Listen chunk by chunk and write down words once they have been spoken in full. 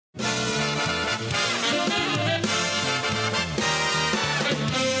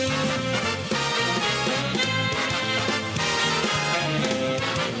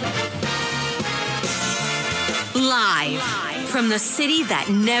from the city that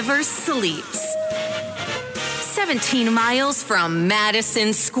never sleeps. 17 miles from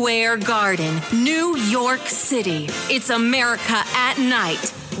Madison Square Garden, New York City. It's America at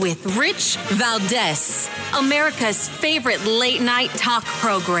Night with Rich Valdez, America's favorite late-night talk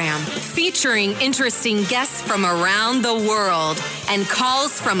program, featuring interesting guests from around the world and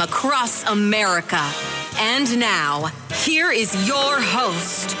calls from across America. And now, here is your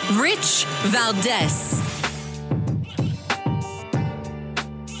host, Rich Valdez.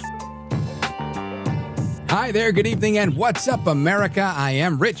 Hi there, good evening, and what's up, America? I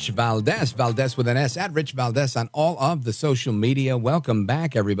am Rich Valdez, Valdez with an S, at Rich Valdez on all of the social media. Welcome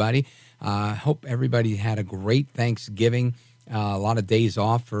back, everybody. Hope everybody had a great Thanksgiving. A lot of days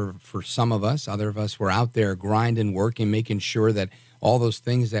off for some of us. Other of us were out there grinding, working, making sure that all those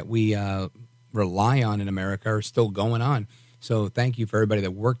things that we rely on in America are still going on. So thank you for everybody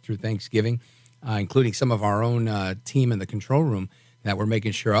that worked through Thanksgiving, including some of our own team in the control room that were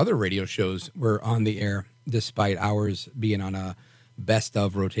making sure other radio shows were on the air despite ours being on a best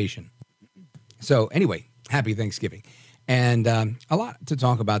of rotation. So anyway, happy Thanksgiving. And a lot to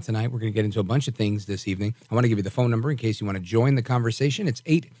talk about tonight. We're going to get into a bunch of things this evening. I want to give you the phone number in case you want to join the conversation. It's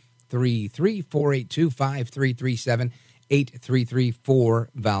 833-482-5337,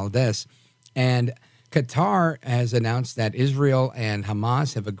 833-4-VALDEZ. And Qatar has announced that Israel and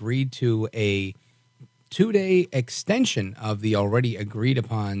Hamas have agreed to a 2-day extension of the already agreed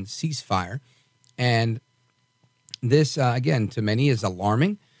upon ceasefire. And this, again, to many is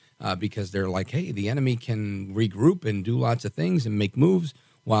alarming because they're like, hey, the enemy can regroup and do lots of things and make moves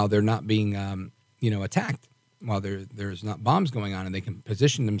while they're not being, attacked, while there's not bombs going on, and they can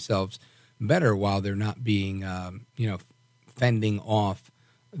position themselves better while they're not being, fending off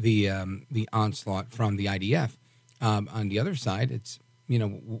the onslaught from the IDF. On the other side, it's,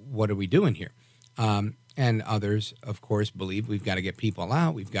 what are we doing here? And others, of course, believe we've got to get people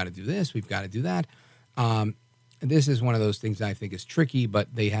out. We've got to do this. We've got to do that. This is one of those things I think is tricky,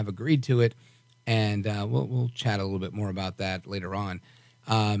 but they have agreed to it. And we'll chat a little bit more about that later on.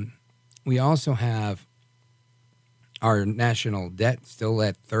 We also have our national debt still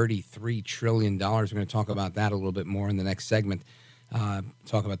at $33 trillion. We're going to talk about that a little bit more in the next segment.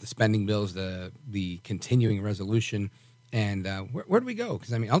 Talk about the spending bills, the continuing resolution, and where do we go?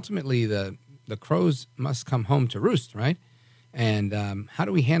 Because, ultimately, the crows must come home to roost, right? And how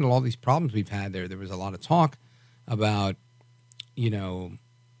do we handle all these problems we've had there? There was a lot of talk about,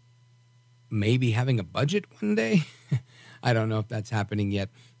 maybe having a budget one day. I don't know if that's happening yet,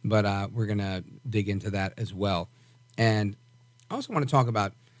 but we're going to dig into that as well. And I also want to talk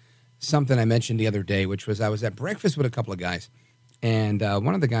about something I mentioned the other day, which was I was at breakfast with a couple of guys, and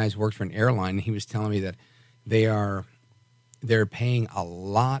one of the guys worked for an airline, and he was telling me that they're paying a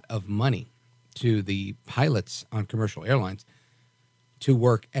lot of money to the pilots on commercial airlines to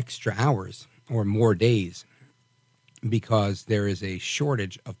work extra hours or more days because there is a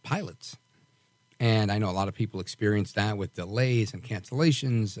shortage of pilots. And I know a lot of people experience that with delays and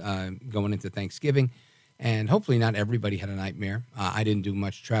cancellations going into Thanksgiving. And hopefully not everybody had a nightmare. I didn't do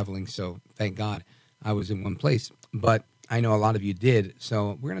much traveling, so thank God I was in one place. But I know a lot of you did.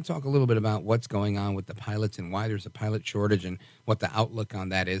 So we're going to talk a little bit about what's going on with the pilots and why there's a pilot shortage and what the outlook on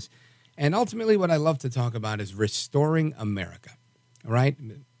that is. And ultimately, what I love to talk about is restoring America, right?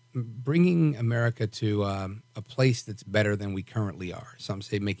 Bringing America to a place that's better than we currently are. Some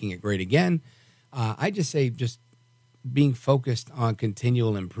say making it great again. I just say just being focused on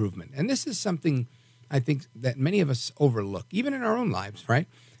continual improvement. And this is something I think that many of us overlook, even in our own lives, right?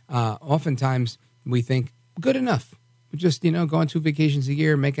 Oftentimes we think, good enough. We just, go on 2 vacations a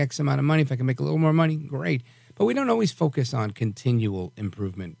year, make X amount of money. If I can make a little more money, great. But we don't always focus on continual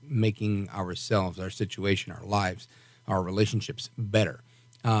improvement, making ourselves, our situation, our lives, our relationships better.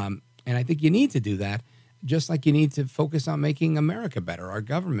 And I think you need to do that, just like you need to focus on making America better, our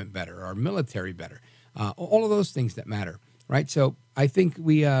government better, our military better, all of those things that matter, right? So I think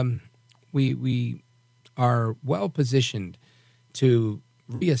we are well positioned to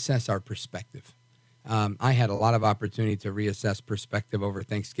reassess our perspective. I had a lot of opportunity to reassess perspective over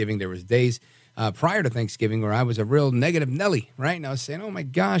Thanksgiving. There was days prior to Thanksgiving where I was a real negative Nelly, right? And I was saying, oh my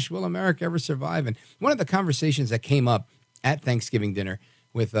gosh, will America ever survive? And one of the conversations that came up at Thanksgiving dinner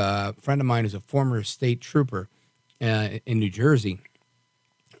with a friend of mine who's a former state trooper in New Jersey,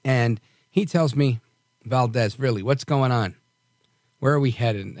 and he tells me, Valdez, really, what's going on? Where are we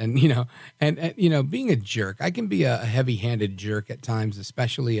headed? And, being a jerk, I can be a heavy-handed jerk at times,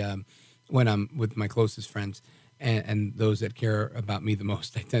 especially when I'm with my closest friends. and those that care about me the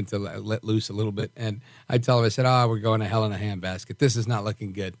most, I tend to let loose a little bit. And I tell him, I said, we're going to hell in a handbasket. This is not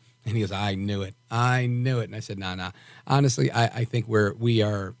looking good. And he goes, I knew it. And I said, no. Honestly, I think we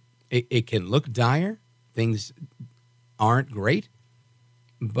are, it can look dire. Things aren't great,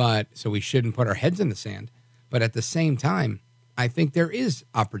 but so we shouldn't put our heads in the sand. But at the same time, I think there is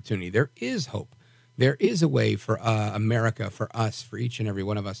opportunity. There is hope. There is a way for America, for us, for each and every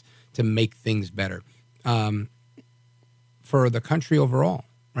one of us to make things better. For the country overall,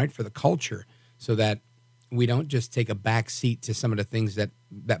 right? For the culture, so that we don't just take a back seat to some of the things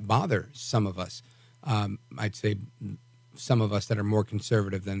that bother some of us. I'd say some of us that are more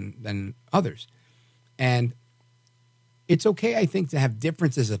conservative than others. And it's okay, I think, to have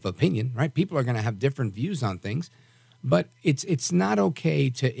differences of opinion, right? People are going to have different views on things, but it's not okay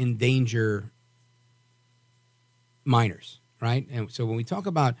to endanger minors, right? And so when we talk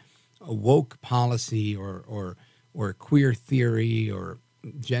about a woke policy or queer theory or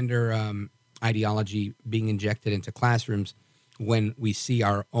gender ideology being injected into classrooms, when we see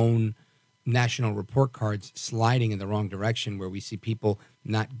our own national report cards sliding in the wrong direction, where we see people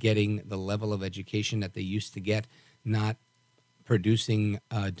not getting the level of education that they used to get, not producing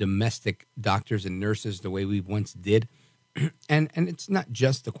domestic doctors and nurses the way we once did. And it's not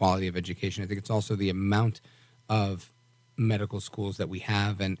just the quality of education. I think it's also the amount of medical schools that we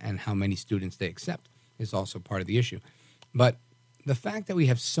have and how many students they accept is also part of the issue. But the fact that we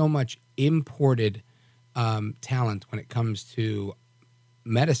have so much imported talent when it comes to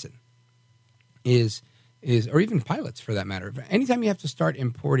medicine is or even pilots for that matter. Anytime you have to start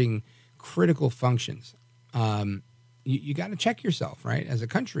importing critical functions, you got to check yourself, right, as a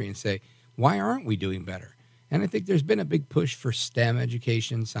country and say, why aren't we doing better? And I think there's been a big push for STEM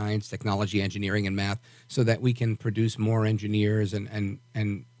education, science, technology, engineering, and math, so that we can produce more engineers and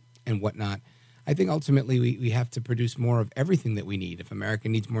whatnot. I think ultimately we have to produce more of everything that we need. If America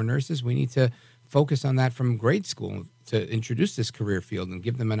needs more nurses, we need to focus on that from grade school to introduce this career field and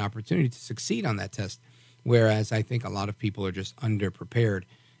give them an opportunity to succeed on that test. Whereas I think a lot of people are just underprepared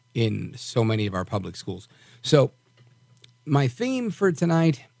in so many of our public schools. So my theme for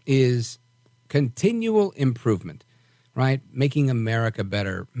tonight is continual improvement, right? Making America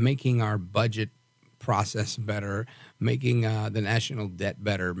better, making our budget process better, making the national debt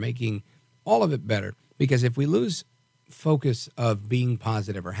better, making all of it better. Because if we lose focus of being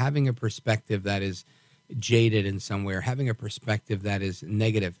positive or having a perspective that is jaded in somewhere, having a perspective that is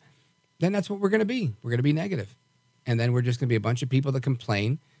negative, then that's what we're going to be. We're going to be negative. And then we're just going to be a bunch of people that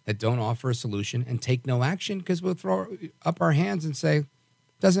complain, that don't offer a solution and take no action, because we'll throw up our hands and say,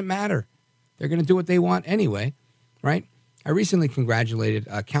 doesn't matter. They're going to do what they want anyway, right? I recently congratulated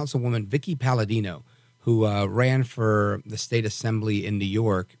Councilwoman Vicky Palladino, who ran for the state assembly in New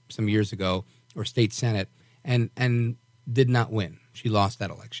York some years ago, or state senate, and did not win. She lost that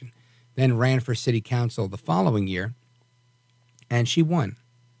election. Then ran for city council the following year, and she won.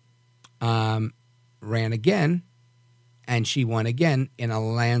 Ran again, and she won again in a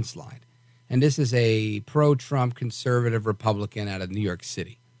landslide. And this is a pro-Trump conservative Republican out of New York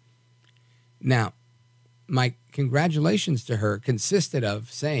City. Now, my congratulations to her consisted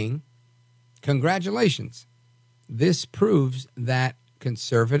of saying, congratulations. This proves that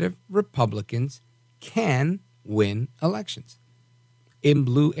conservative Republicans can win elections in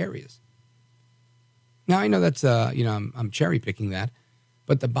blue areas. Now, I know that's, I'm cherry picking that,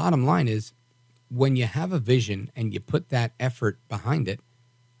 but the bottom line is, when you have a vision and you put that effort behind it,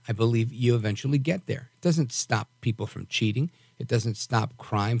 I believe you eventually get there. It doesn't stop people from cheating. It doesn't stop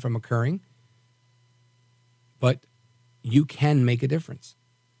crime from occurring. But you can make a difference.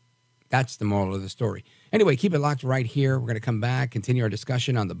 That's the moral of the story. Anyway, keep it locked right here. We're going to come back, continue our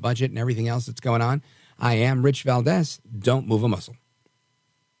discussion on the budget and everything else that's going on. I am Rich Valdez. Don't move a muscle.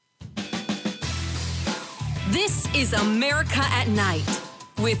 This is America at Night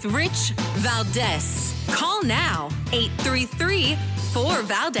with Rich Valdez. Call now,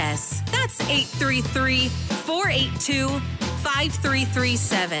 833-4VALDEZ. That's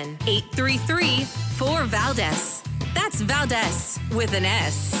 833-482-5337. 833-4VALDEZ. That's Valdez with an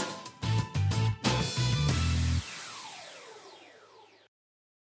S.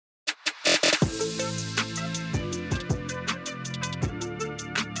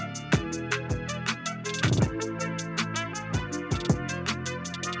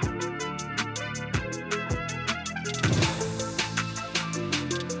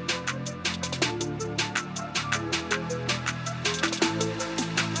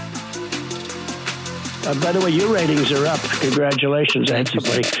 By the way, your ratings are up. Congratulations,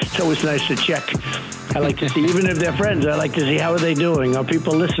 everybody. It's always nice to check I like to see, even if they're friends, I like to see how are they doing. Are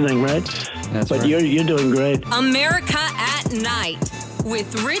people listening, right? That's but right. You're doing great. America at Night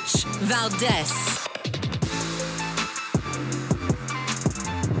with Rich Valdez.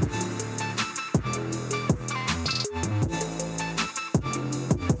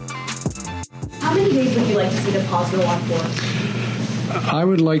 How many days would you like to see the pause go on for? I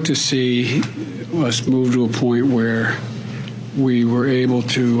would like to see us move to a point where we were able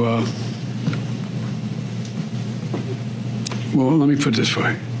to, well, let me put it this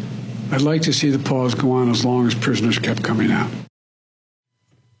way. I'd like to see the pause go on as long as prisoners kept coming out.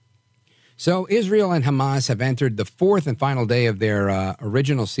 So Israel and Hamas have entered the fourth and final day of their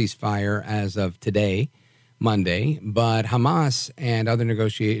original ceasefire as of today, Monday, but Hamas and other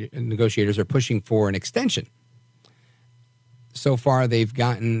negotiators are pushing for an extension. So far, they've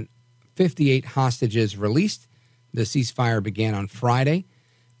gotten 58 hostages released. The ceasefire began on Friday,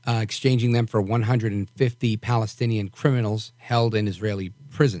 exchanging them for 150 Palestinian criminals held in Israeli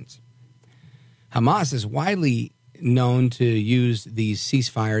prisons. Hamas is widely known to use these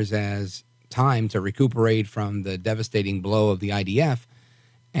ceasefires as time to recuperate from the devastating blow of the IDF,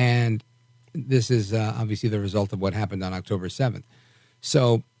 and this is obviously the result of what happened on October 7th.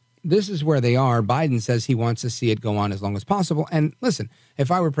 So this is where they are. Biden says he wants to see it go on as long as possible. And listen,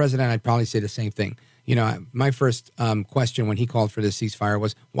 if I were president, I'd probably say the same thing. You know, my first question when he called for this ceasefire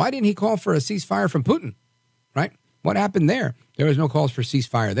was, why didn't he call for a ceasefire from Putin, right? What happened there? There was no calls for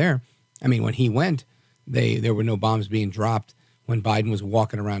ceasefire there. I mean, when he went, there were no bombs being dropped when Biden was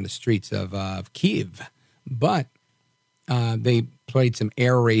walking around the streets of Kyiv. But they played some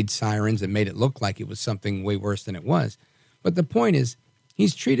air raid sirens and made it look like it was something way worse than it was. But the point is,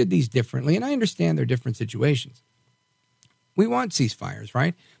 he's treated these differently, and I understand they're different situations. We want ceasefires,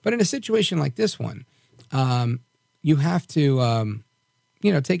 right? But in a situation like this one, you have to,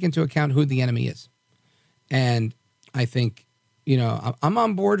 take into account who the enemy is. And I think, I'm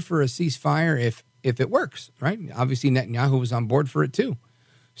on board for a ceasefire if it works, right? Obviously, Netanyahu was on board for it too.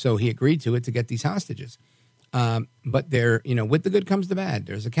 So he agreed to it to get these hostages. But there, with the good comes the bad.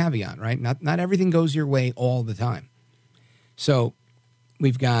 There's a caveat, right? Not everything goes your way all the time. So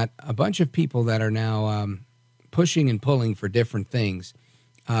we've got a bunch of people that are now pushing and pulling for different things.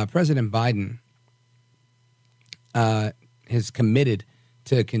 President Biden has committed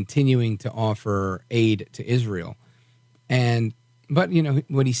to continuing to offer aid to Israel. But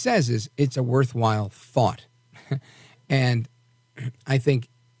what he says is it's a worthwhile thought. And I think,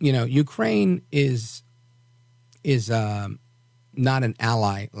 Ukraine is not an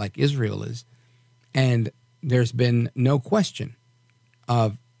ally like Israel is. And there's been no question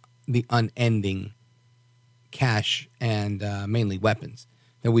of the unending cash and mainly weapons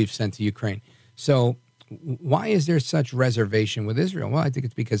that we've sent to Ukraine. So why is there such reservation with Israel? Well, I think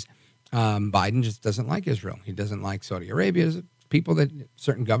it's because Biden just doesn't like Israel. He doesn't like Saudi Arabia. There's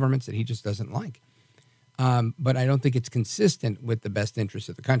certain governments that he just doesn't like. But I don't think it's consistent with the best interests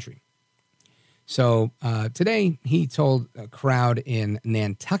of the country. So today he told a crowd in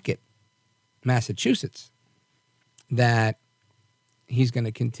Nantucket, Massachusetts, that he's going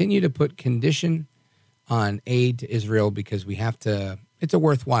to continue to put condition on aid to Israel because we have to, it's a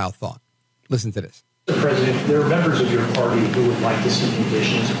worthwhile thought. Listen to this. Mr. President, there are members of your party who would like to see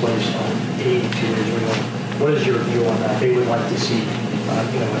conditions placed on aid to Israel. What is your view on that? They would like to see,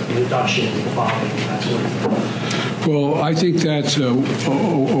 a reduction in bombing and that sort of thing. Well, I think that's a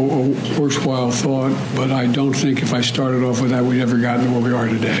worthwhile thought, but I don't think if I started off with that, we'd ever gotten to where we are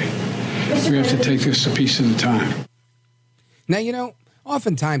today. We have to take this a piece at a time. Now,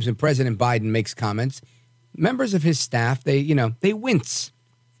 oftentimes when President Biden makes comments, members of his staff, they wince.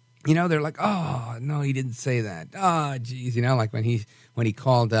 They're like, oh, no, he didn't say that. Oh, geez, like when he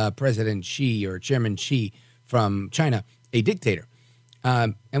called President Xi or Chairman Xi from China a dictator.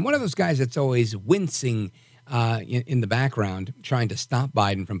 And one of those guys that's always wincing in the background, trying to stop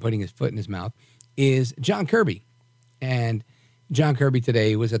Biden from putting his foot in his mouth, is John Kirby. And John Kirby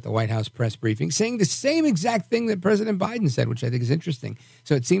today was at the White House press briefing saying the same exact thing that President Biden said, which I think is interesting.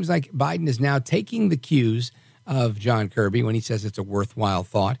 So it seems like Biden is now taking the cues of John Kirby when he says it's a worthwhile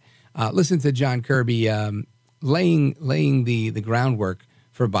thought. Listen to John Kirby laying the groundwork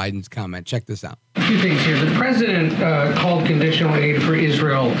for Biden's comment. Check this out. A few things here. The president called conditional aid for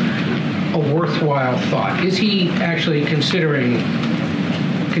Israel a worthwhile thought. Is he actually considering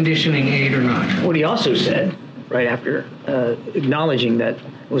conditioning aid or not? What he also said, right after acknowledging that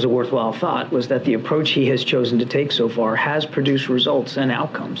it was a worthwhile thought, was that the approach he has chosen to take so far has produced results and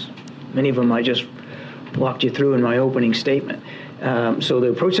outcomes. Many of them I just walked you through in my opening statement. So the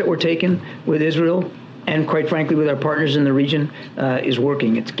approach that we're taking with Israel and quite frankly, with our partners in the region, is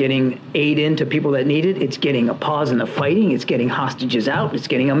working. It's getting aid into people that need it. It's getting a pause in the fighting. It's getting hostages out. It's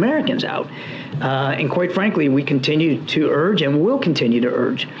getting Americans out. And quite frankly, we continue to urge and will continue to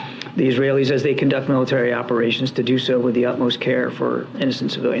urge the Israelis as they conduct military operations to do so with the utmost care for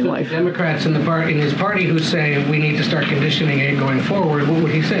innocent civilian life. The Democrats in his party who say we need to start conditioning aid going forward, what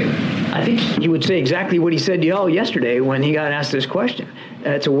would he say? I think he would say exactly what he said to y'all yesterday when he got asked this question.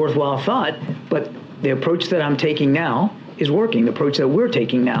 It's a worthwhile thought, but the approach that I'm taking now is working. The approach that we're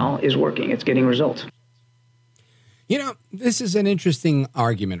taking now is working. It's getting results. You know, this is an interesting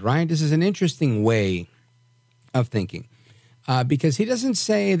argument, right? This is an interesting way of thinking. Because he doesn't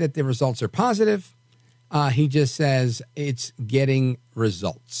say that the results are positive. He just says it's getting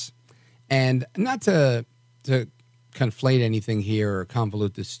results. And not to conflate anything here or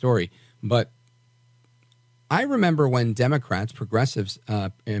convolute this story, but I remember when Democrats, progressives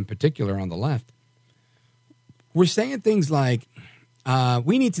in particular on the left, were saying things like,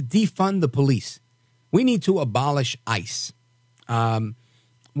 we need to defund the police. We need to abolish ICE.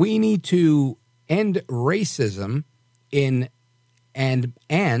 We need to end racism and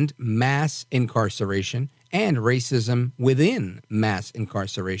mass incarceration and racism within mass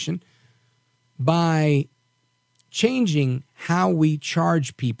incarceration by changing how we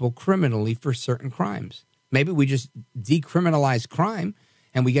charge people criminally for certain crimes. Maybe we just decriminalize crime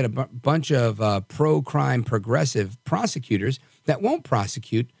and we get a bunch of pro-crime progressive prosecutors that won't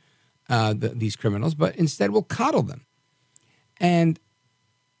prosecute these criminals, but instead will coddle them. And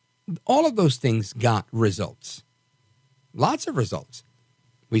all of those things got results. Lots of results.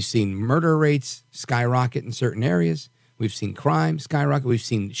 We've seen murder rates skyrocket in certain areas. We've seen crime skyrocket. We've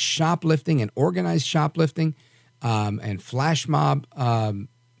seen shoplifting and organized shoplifting and flash mob,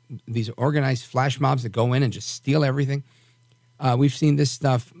 these organized flash mobs that go in and just steal everything. We've seen this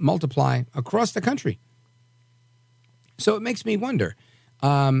stuff multiply across the country. So it makes me wonder,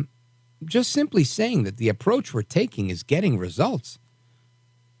 just simply saying that the approach we're taking is getting results.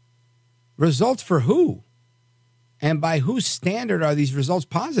 Results for who? And by whose standard are these results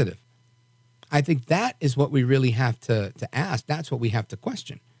positive? I think that is what we really have to ask. That's what we have to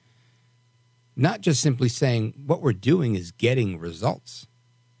question. Not just simply saying what we're doing is getting results.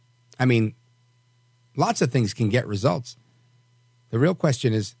 I mean, lots of things can get results. The real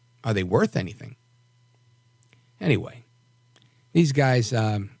question is, are they worth anything? Anyway, these guys,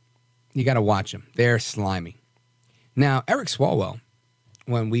 you got to watch them. They're slimy. Now, Eric Swalwell,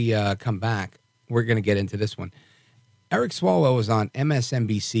 when we come back, we're going to get into this one. Eric Swalwell was on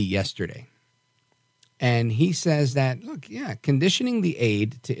MSNBC yesterday, and he says that, look, yeah, conditioning the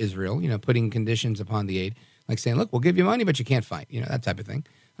aid to Israel, putting conditions upon the aid, like saying, look, we'll give you money, but you can't fight, that type of thing.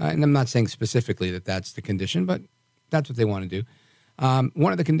 And I'm not saying specifically that that's the condition, but that's what they want to do.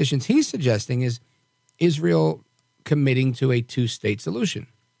 One of the conditions he's suggesting is Israel committing to a two-state solution.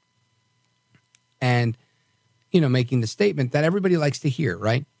 And, making the statement that everybody likes to hear,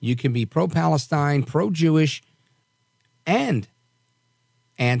 right? You can be pro-Palestine, pro-Jewish, and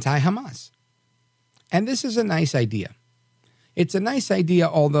anti-Hamas. And this is a nice idea. It's a nice idea,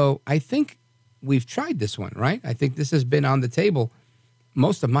 although I think we've tried this one, right? I think this has been on the table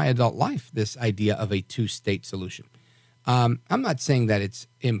most of my adult life, this idea of a two-state solution. I'm not saying that it's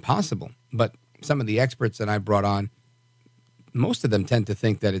impossible, but some of the experts that I brought on, most of them tend to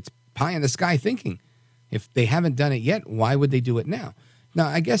think that it's pie-in-the-sky thinking. If they haven't done it yet, why would they do it now? Now,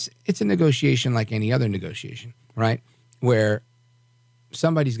 I guess it's a negotiation like any other negotiation, right? Where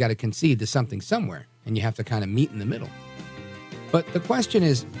somebody's got to concede to something somewhere, and you have to kind of meet in the middle. But the question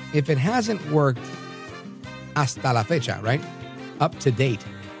is, if it hasn't worked hasta la fecha, right? Up to date,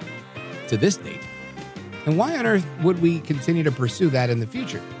 to this date, and why on earth would we continue to pursue that in the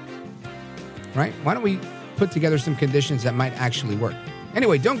future? Right? Why don't we put together some conditions that might actually work?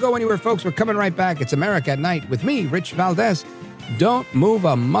 Anyway, don't go anywhere, folks. We're coming right back. It's America at Night with me, Rich Valdez. Don't move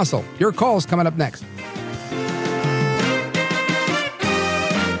a muscle. Your call's coming up next.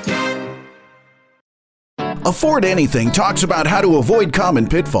 Afford Anything talks about how to avoid common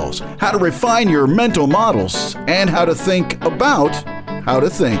pitfalls, how to refine your mental models, and how to think about how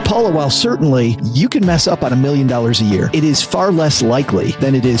to think. Paula, while certainly you can mess up on $1 million a year, it is far less likely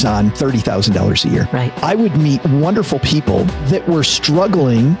than it is on $30,000 a year. Right. I would meet wonderful people that were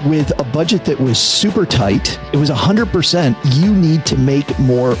struggling with a budget that was super tight. It was 100%. You need to make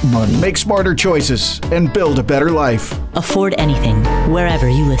more money. Make smarter choices and build a better life. Afford Anything, wherever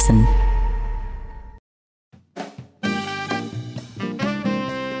you listen.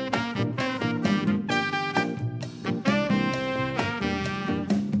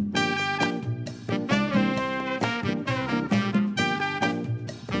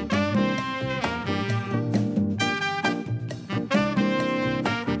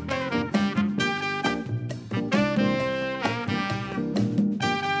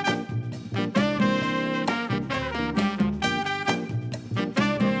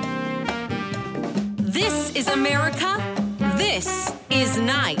 This is America. This is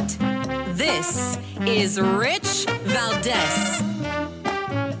Night. This is Rich Valdez.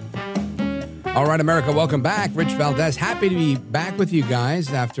 All right, America, welcome back. Rich Valdez, happy to be back with you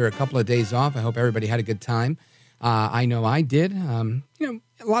guys after a couple of days off. I hope everybody had a good time. I know I did. A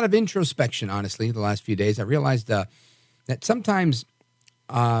lot of introspection, honestly, the last few days. I realized that sometimes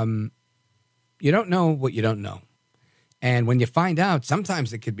you don't know what you don't know. And when you find out,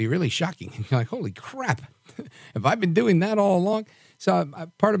 sometimes it could be really shocking. You're like, holy crap, have I been doing that all along? So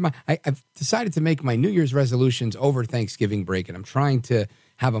I've decided to make my New Year's resolutions over Thanksgiving break, and I'm trying to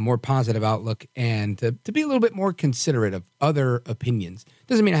have a more positive outlook and to be a little bit more considerate of other opinions.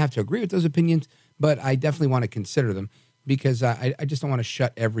 Doesn't mean I have to agree with those opinions, but I definitely want to consider them because I just don't want to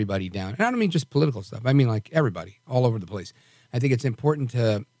shut everybody down. And I don't mean just political stuff. I mean like everybody all over the place. I think it's important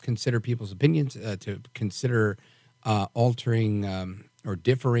to consider people's opinions, to consider altering or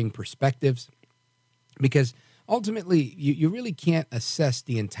differing perspectives, because ultimately you really can't assess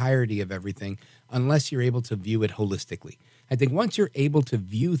the entirety of everything unless you're able to view it holistically. I think once you're able to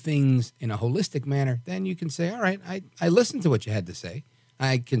view things in a holistic manner, then you can say, all right, I listened to what you had to say.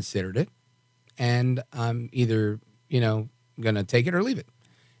 I considered it, and I'm either, going to take it or leave it.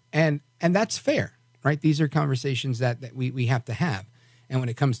 And that's fair, right? These are conversations that we have to have. And when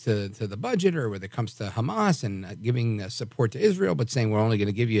it comes to the budget, or when it comes to Hamas and giving support to Israel, but saying we're only going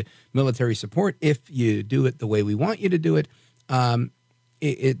to give you military support if you do it the way we want you to do it,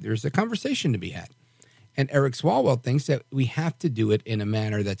 there's a conversation to be had. And Eric Swalwell thinks that we have to do it in a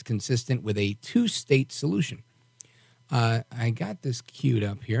manner that's consistent with a two-state solution. I got this queued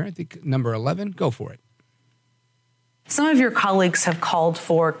up here. I think number 11, go for it. Some of your colleagues have called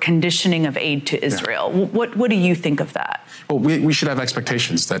for conditioning of aid to Israel. Yeah. What do you think of that? Well, we should have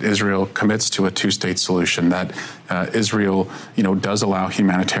expectations that Israel commits to a two-state solution, that Israel, does allow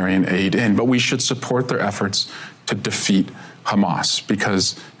humanitarian aid in, but we should support their efforts to defeat Hamas,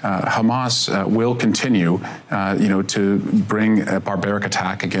 because Hamas will continue, to bring a barbaric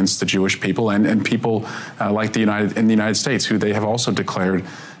attack against the Jewish people and people like the United States, who they have also declared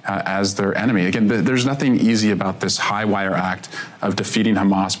as their enemy. Again, there's nothing easy about this high-wire act of defeating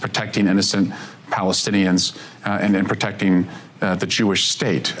Hamas, protecting innocent Palestinians, and protecting the Jewish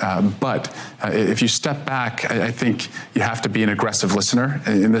state. But if you step back, I think you have to be an aggressive listener.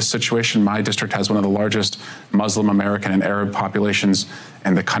 In this situation, my district has one of the largest Muslim American and Arab populations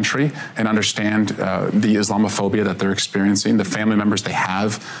in the country, and understand the Islamophobia that they're experiencing, the family members they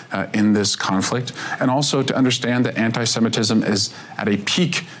have in this conflict, and also to understand that anti-Semitism is at a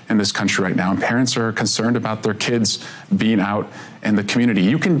peak in this country right now, and parents are concerned about their kids being out in the community.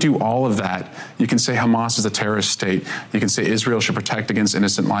 You can do all of that. You can say Hamas is a terrorist state. You can say Israel should protect against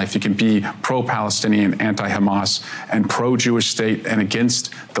innocent life. You can be pro-Palestinian, anti-Hamas, and pro-Jewish state, and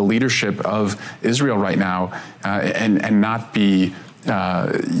against the leadership of Israel right now, and not be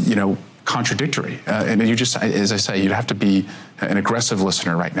contradictory. And you just, as I say, you'd have to be an aggressive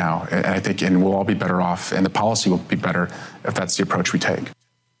listener right now. And I think, and we'll all be better off, and the policy will be better if that's the approach we take.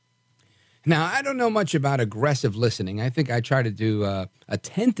 Now, I don't know much about aggressive listening. I think I try to do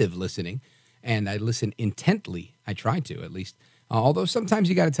attentive listening, and I listen intently. I try to, at least. Although sometimes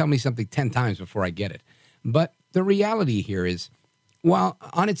you got to tell me something 10 times before I get it. But the reality here is, while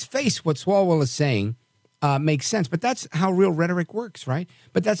on its face, what Swalwell is saying makes sense, but that's how real rhetoric works, right?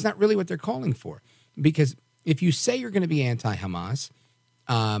 But that's not really what they're calling for. Because if you say you're going to be anti-Hamas,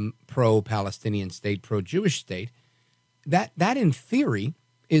 pro-Palestinian state, pro-Jewish state, that in theory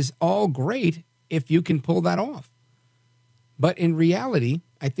is all great if you can pull that off. But in reality,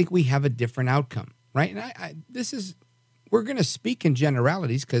 I think we have a different outcome, right? And we're going to speak in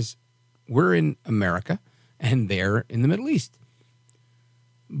generalities because we're in America and they're in the Middle East.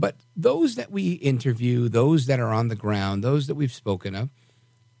 But those that we interview, those that are on the ground, those that we've spoken of,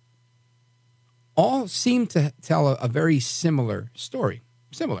 all seem to tell a very similar story.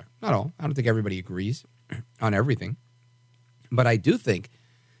 Similar, not all. I don't think everybody agrees on everything. But I do think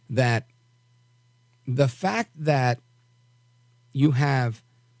that the fact that you have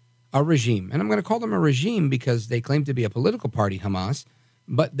a regime, and I'm going to call them a regime because they claim to be a political party, Hamas,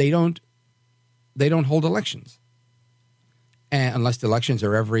 but they don't hold elections. And unless the elections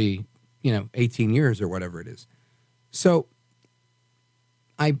are every, 18 years or whatever it is. So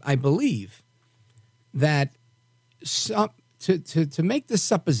I believe that to make the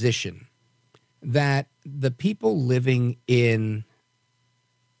supposition that the people living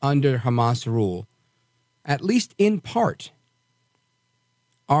under Hamas rule, at least in part,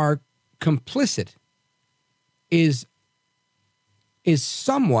 are complicit is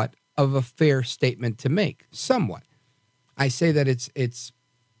somewhat of a fair statement to make. Somewhat. I say that it's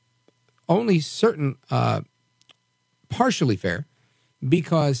only certain partially fair,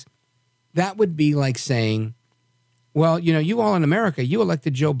 because that would be like saying, well, you know, you all in America, you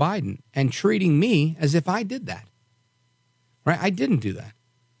elected Joe Biden, and treating me as if I did that. Right? I didn't do that.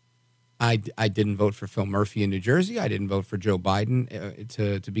 I didn't vote for Phil Murphy in New Jersey. I didn't vote for Joe Biden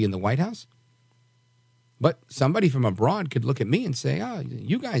to be in the White House. But somebody from abroad could look at me and say, oh,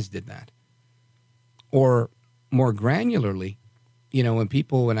 you guys did that. Or more granularly, you know,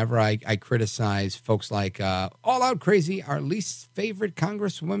 whenever I criticize folks like All Out Crazy, our least favorite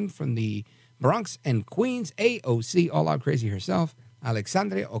congresswoman from the Bronx and Queens, AOC, All Out Crazy herself,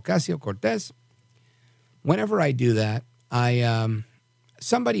 Alexandria Ocasio-Cortez. Whenever I do that,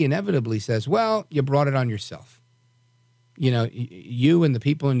 somebody inevitably says, well, you brought it on yourself. You know, you and the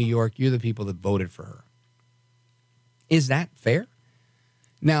people in New York, you're the people that voted for her. Is that fair?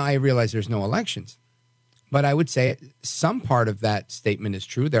 Now, I realize there's no elections, but I would say some part of that statement is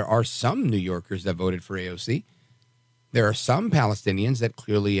true. There are some New Yorkers that voted for AOC. There are some Palestinians that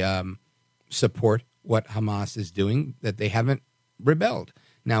clearly support what Hamas is doing, that they haven't rebelled.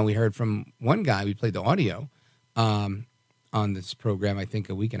 Now, we heard from one guy, we played the audio on this program, I think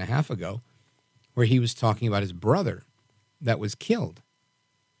a week and a half ago, where he was talking about his brother that was killed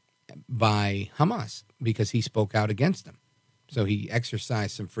by Hamas because he spoke out against them. So he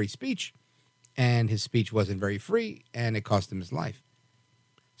exercised some free speech, and his speech wasn't very free, and it cost him his life.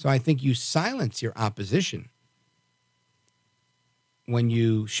 So I think you silence your opposition when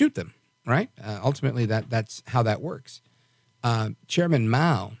you shoot them, right? Ultimately, that's how that works. Chairman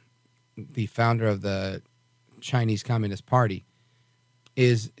Mao, the founder of the Chinese Communist Party,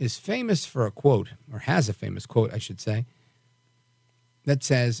 is famous for a quote, or has a famous quote, I should say, that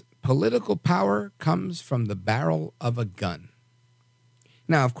says, political power comes from the barrel of a gun.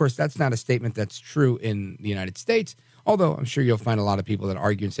 Now, of course, that's not a statement that's true in the United States, although I'm sure you'll find a lot of people that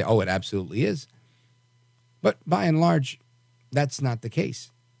argue and say, oh, it absolutely is. But by and large, that's not the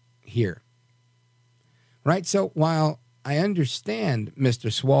case here. Right? So while I understand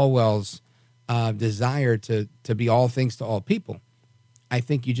Mr. Swalwell's desire to be all things to all people, I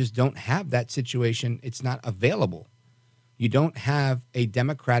think you just don't have that situation. It's not available. You don't have a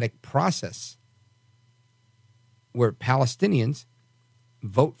democratic process where Palestinians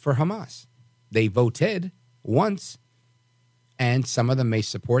vote for Hamas. They voted once, and some of them may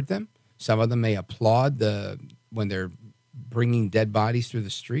support them. Some of them may applaud when they're bringing dead bodies through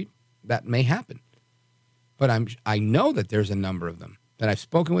the street. That may happen. But I know that there's a number of them that I've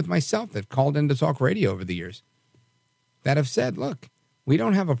spoken with myself that called into talk radio over the years that have said, look, we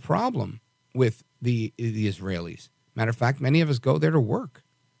don't have a problem with the Israelis. Matter of fact, many of us go there to work.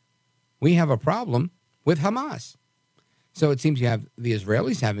 We have a problem with Hamas. So it seems you have the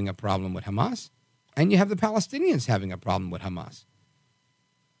Israelis having a problem with Hamas, and you have the Palestinians having a problem with Hamas.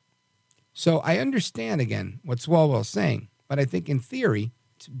 So I understand, again, what Swalwell's saying, but I think in theory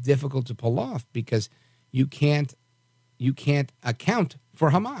it's difficult to pull off because you can't account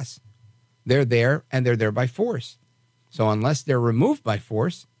for Hamas. They're there, and they're there by force. So unless they're removed by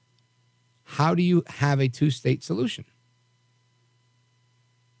force, how do you have a two-state solution?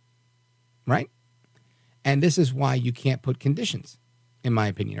 Right? And this is why you can't put conditions, in my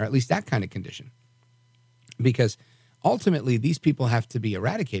opinion, or at least that kind of condition. Because ultimately, these people have to be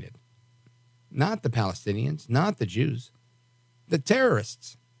eradicated. Not the Palestinians, not the Jews, the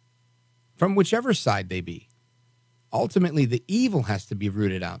terrorists, from whichever side they be. Ultimately, the evil has to be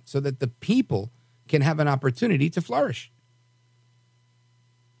rooted out so that the people can have an opportunity to flourish.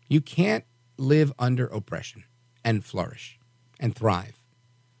 You can't live under oppression and flourish and thrive.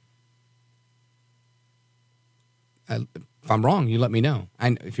 If I'm wrong, you let me know.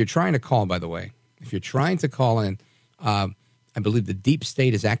 And if you're trying to call, by the way, if you're trying to call in, I believe the deep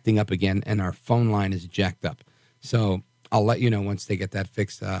state is acting up again and our phone line is jacked up. So I'll let you know once they get that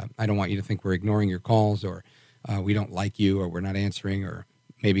fixed. I don't want you to think we're ignoring your calls or we don't like you or we're not answering or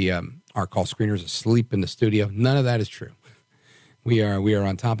maybe our call screener is asleep in the studio. None of that is true. We are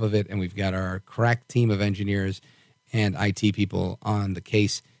on top of it, and we've got our crack team of engineers and IT people on the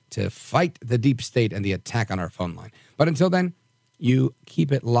case to fight the deep state and the attack on our phone line. But until then, you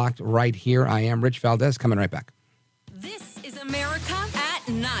keep it locked right here. I am Rich Valdez, coming right back. This is America at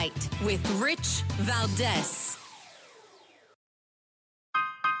Night with Rich Valdez.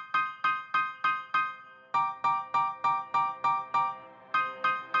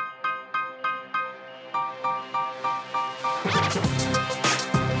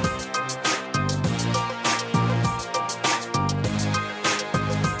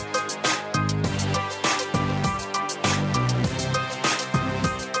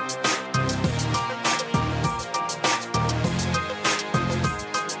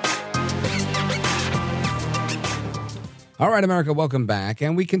 All right, America, welcome back.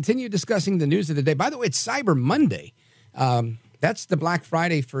 And we continue discussing the news of the day. By the way, it's Cyber Monday. That's the Black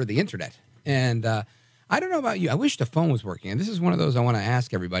Friday for the internet. And I don't know about you. I wish the phone was working. And this is one of those I want to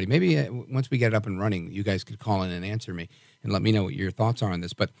ask everybody. Maybe once we get it up and running, you guys could call in and answer me and let me know what your thoughts are on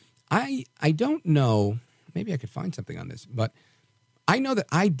this. But I don't know. Maybe I could find something on this. But I know that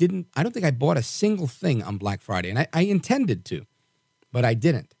I don't think I bought a single thing on Black Friday. And I intended to, but I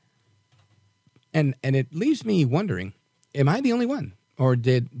didn't. And it leaves me wondering, am I the only one? Or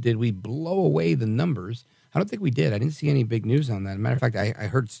did we blow away the numbers? I don't think we did. I didn't see any big news on that. As a matter of fact, I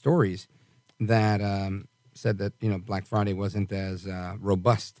heard stories that said that Black Friday wasn't as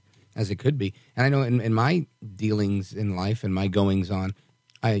robust as it could be. And I know in my dealings in life and my goings on,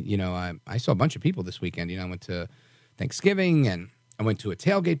 I saw a bunch of people this weekend. I went to Thanksgiving and I went to a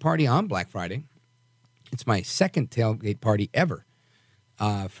tailgate party on Black Friday. It's my second tailgate party ever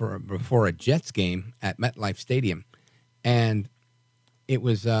before a Jets game at MetLife Stadium. And it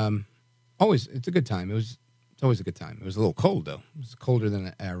was it's a good time. It's always a good time. It was a little cold, though. It was colder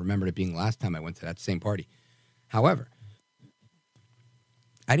than I remembered it being last time I went to that same party. However,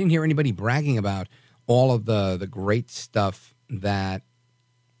 I didn't hear anybody bragging about all of the great stuff that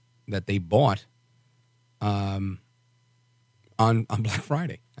they bought on Black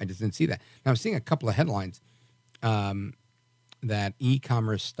Friday. I just didn't see that. Now, I'm seeing a couple of headlines that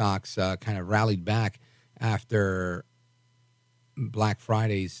e-commerce stocks kind of rallied back after Black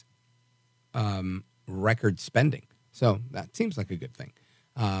Friday's record spending. So that seems like a good thing.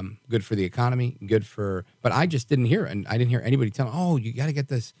 Good for the economy, but I just didn't hear it. And I didn't hear anybody telling, oh, you got to get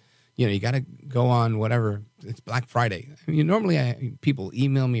this, you got to go on whatever. It's Black Friday. I mean, normally people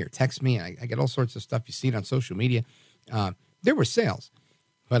email me or text me, and I get all sorts of stuff. You see it on social media. There were sales,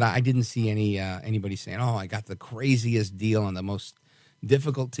 but I didn't see anybody saying, oh, I got the craziest deal on the most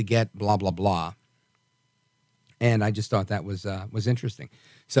difficult to get, blah, blah, blah. And I just thought that was interesting.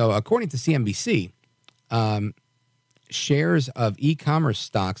 So according to CNBC, shares of e-commerce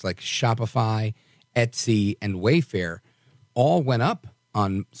stocks like Shopify, Etsy, and Wayfair all went up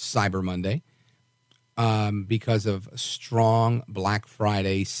on Cyber Monday because of strong Black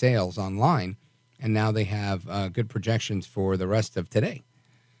Friday sales online. And now they have good projections for the rest of today.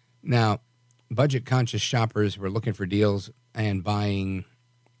 Now, budget-conscious shoppers were looking for deals and buying,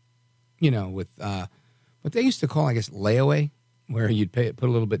 with what they used to call, I guess, layaway, where you'd put a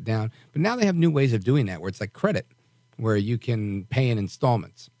little bit down. But now they have new ways of doing that, where it's like credit, where you can pay in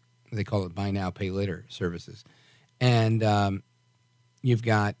installments. They call it buy now, pay later services. And you've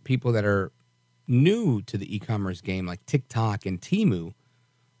got people that are new to the e-commerce game, like TikTok and Temu,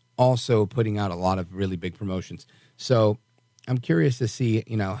 also putting out a lot of really big promotions. So I'm curious to see,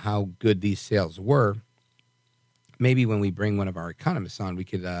 how good these sales were. Maybe when we bring one of our economists on, we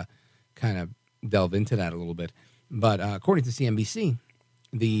could kind of delve into that a little bit. But according to CNBC,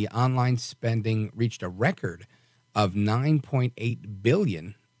 the online spending reached a record of $9.8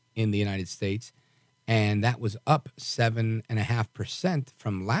 billion in the United States, and that was up 7.5%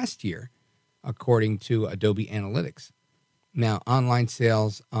 from last year, according to Adobe Analytics. Now, online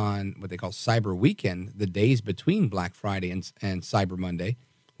sales on what they call Cyber Weekend, the days between Black Friday and Cyber Monday,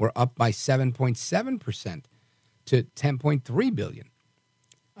 were up by 7.7% to $10.3 billion.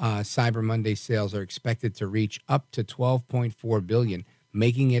 Cyber Monday sales are expected to reach up to $12.4 billion,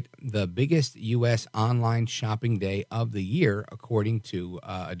 making it the biggest U.S. online shopping day of the year, according to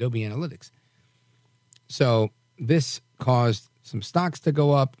Adobe Analytics. So this caused some stocks to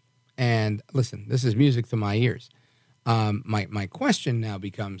go up. And listen, this is music to my ears. My question now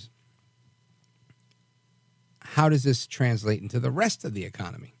becomes, how does this translate into the rest of the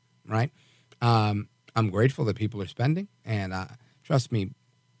economy, right? I'm grateful that people are spending, and trust me,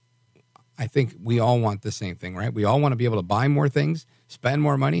 I think we all want the same thing, right? We all want to be able to buy more things, spend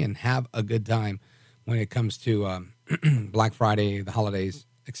more money, and have a good time when it comes to Black Friday, the holidays,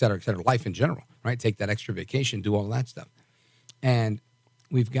 et cetera, life in general, right? Take that extra vacation, do all that stuff. And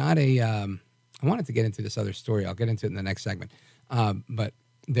we've got I wanted to get into this other story. I'll get into it in the next segment. But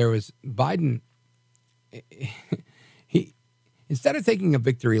there was Biden. He, instead of taking a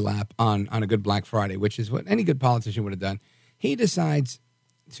victory lap on a good Black Friday, which is what any good politician would have done, he decides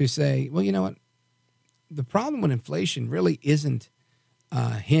to say, well, you know what? The problem with inflation really isn't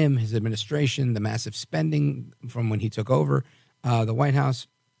him, his administration, the massive spending from when he took over the White House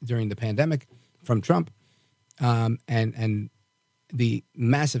during the pandemic from Trump, and the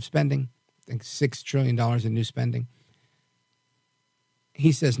massive spending, I think $6 trillion in new spending.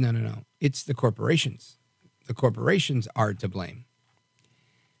 He says, no. It's the corporations. The corporations are to blame.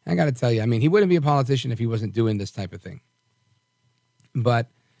 I got to tell you, I mean, he wouldn't be a politician if he wasn't doing this type of thing. But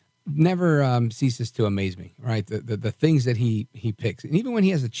never ceases to amaze me, right? The things that he picks, and even when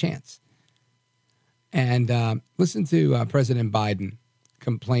he has a chance. And listen to President Biden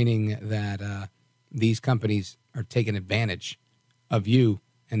complaining that these companies are taking advantage of you,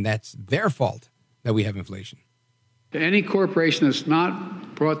 and that's their fault that we have inflation. Any corporation that's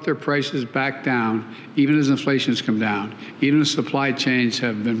not brought their prices back down, even as inflation has come down, even as supply chains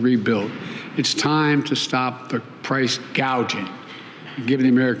have been rebuilt, it's time to stop the price gouging and give the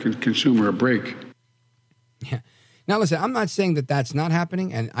American consumer a break. Yeah. Now, listen, I'm not saying that that's not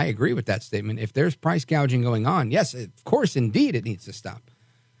happening, and I agree with that statement. If there's price gouging going on, yes, of course, indeed, it needs to stop.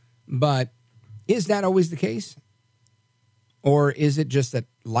 But is that always the case? Or is it just that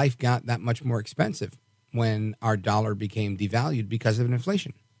life got that much more expensive when our dollar became devalued because of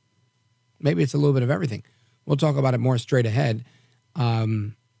inflation? Maybe it's a little bit of everything. We'll talk about it more straight ahead.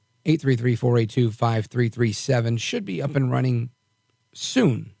 833-482-5337 should be up and running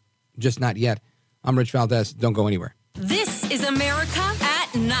soon, just not yet. I'm Rich Valdez. Don't go anywhere. This is America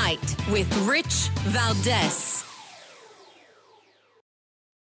at Night with Rich Valdez.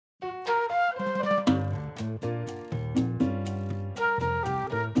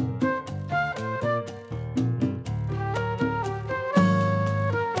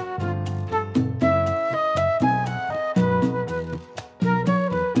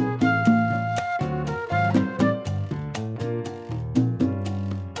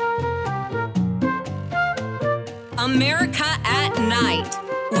 America at Night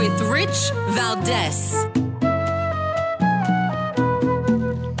with Rich Valdez.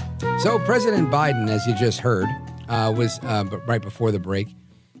 So President Biden, as you just heard, was right before the break.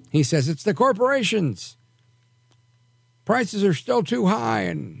 He says it's the corporations. Prices are still too high,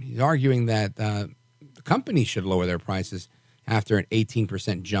 and he's arguing that the companies should lower their prices after an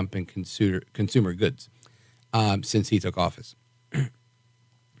 18% jump in consumer goods since he took office.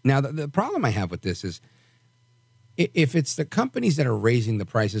 Now, the problem I have with this is, if it's the companies that are raising the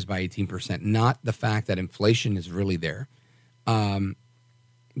prices by 18%, not the fact that inflation is really there, then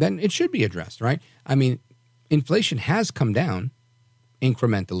it should be addressed, right? I mean, inflation has come down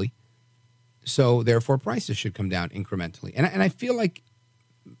incrementally, so therefore prices should come down incrementally. And I feel like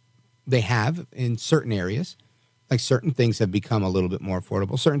they have in certain areas. Like certain things have become a little bit more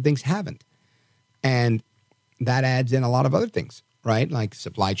affordable, certain things haven't. And that adds in a lot of other things, right? Like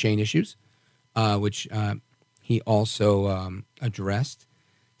supply chain issues, which he also addressed,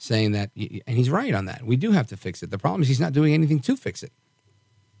 saying that, and he's right on that, we do have to fix it. The problem is he's not doing anything to fix it.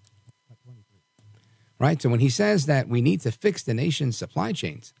 Right? So when he says that we need to fix the nation's supply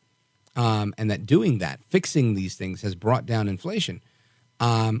chains, and that doing that, fixing these things, has brought down inflation.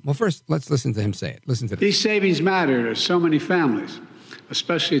 Well, first, let's listen to him say it. Listen to this. These savings matter to so many families,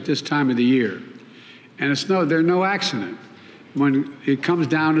 especially at this time of the year. And they're no accident when it comes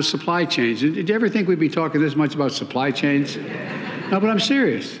down to supply chains. Did you ever think we'd be talking this much about supply chains? No, but I'm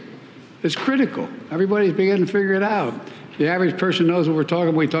serious. It's critical. Everybody's beginning to figure it out. The average person knows what we're talking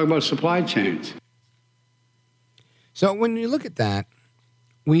about. We talk about supply chains. So when you look at that,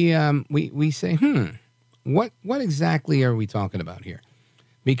 we say, what exactly are we talking about here?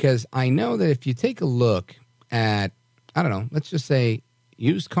 Because I know that if you take a look at, I don't know, let's just say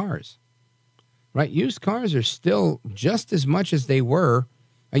used cars, right? Used cars are still just as much as they were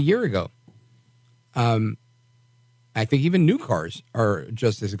a year ago. I think even new cars are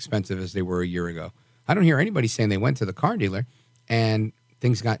just as expensive as they were a year ago. I don't hear anybody saying they went to the car dealer and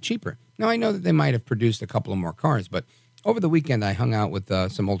things got cheaper. Now, I know that they might have produced a couple of more cars, but over the weekend I hung out with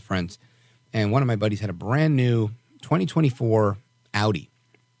some old friends, and one of my buddies had a brand new 2024 Audi.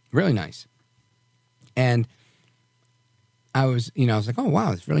 Really nice. And I was like, oh,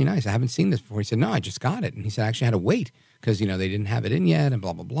 wow, it's really nice. I haven't seen this before. He said, no, I just got it. And he said, I actually had to wait because, they didn't have it in yet and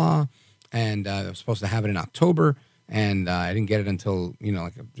blah, blah, blah. And I was supposed to have it in October, and I didn't get it until,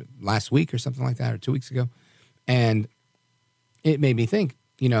 like last week or something like that, or 2 weeks ago. And it made me think,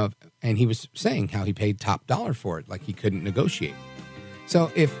 and he was saying how he paid top dollar for it, like he couldn't negotiate.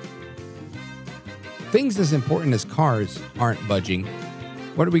 So if things as important as cars aren't budging,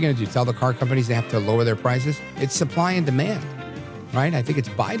 what are we going to do? Tell the car companies they have to lower their prices? It's supply and demand, right? I think it's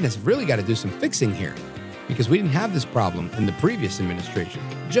Biden that's really got to do some fixing here because we didn't have this problem in the previous administration.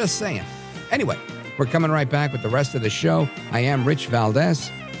 Just saying. Anyway, we're coming right back with the rest of the show. I am Rich Valdez.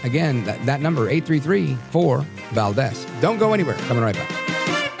 Again, that number, 833-4-VALDEZ. Don't go anywhere. Coming right back.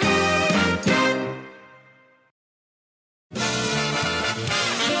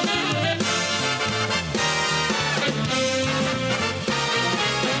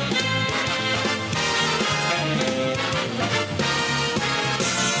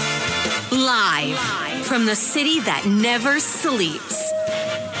 Live from the city that never sleeps.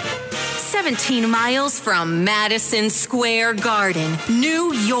 17 miles from Madison Square Garden,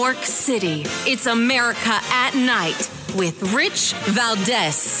 New York City. It's America at Night with Rich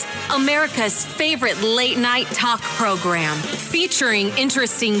Valdez, America's favorite late night talk program, featuring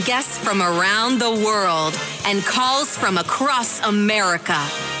interesting guests from around the world and calls from across America.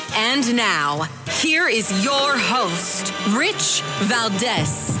 And now, here is your host, Rich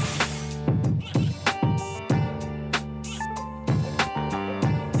Valdez.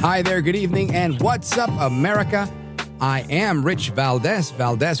 Hi there, good evening, and what's up, America? I am Rich Valdez,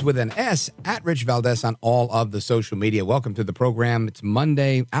 Valdez with an S, at Rich Valdez on all of the social media. Welcome to the program. It's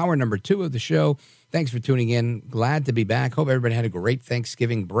Monday, hour number 2 of the show. Thanks for tuning in. Glad to be back. Hope everybody had a great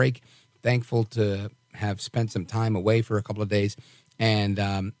Thanksgiving break. Thankful to have spent some time away for a couple of days. And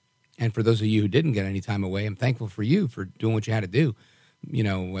for those of you who didn't get any time away, I'm thankful for you for doing what you had to do. You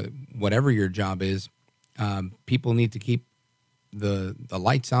know, whatever your job is, people need to keep the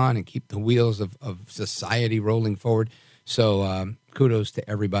lights on and keep the wheels of society rolling forward. So kudos to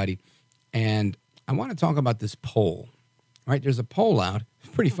everybody. And I want to talk about this poll, right? There's a poll out, a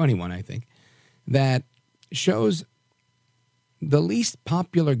pretty funny one, I think, that shows the least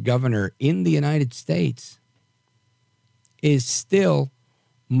popular governor in the United States is still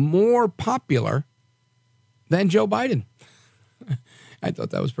more popular than Joe Biden. I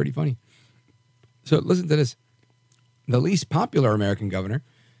thought that was pretty funny. So listen to this. The least popular American governor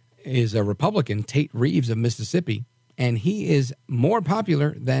is a Republican, Tate Reeves of Mississippi, and he is more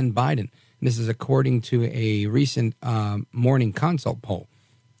popular than Biden. And this is according to a recent Morning Consult poll.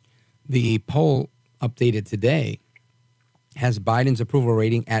 The poll updated today has Biden's approval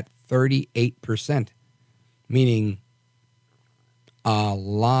rating at 38%, meaning a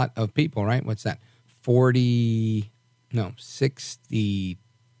lot of people, right? What's that?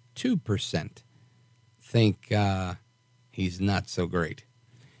 62% think he's not so great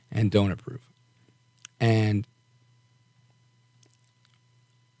and don't approve. And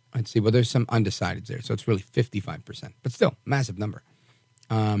let's see, well, there's some undecideds there, so it's really 55%, but still, massive number.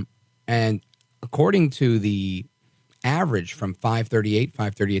 And according to the average from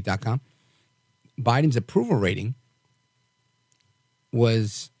 538.com, Biden's approval rating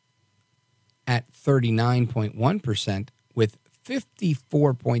was at 39.1% with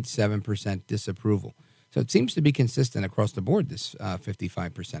 54.7% disapproval. So it seems to be consistent across the board, this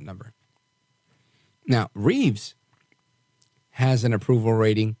 55% number. Now, Reeves has an approval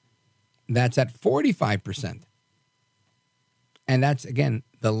rating that's at 45%. And that's, again,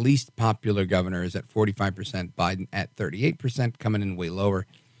 the least popular governor is at 45%, Biden at 38%, coming in way lower.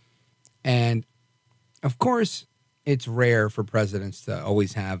 And, of course, it's rare for presidents to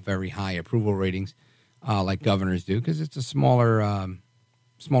always have very high approval ratings like governors do because it's a smaller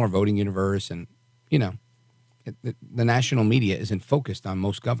voting universe and, you know, the national media isn't focused on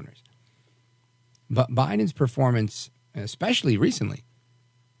most governors. But Biden's performance, especially recently,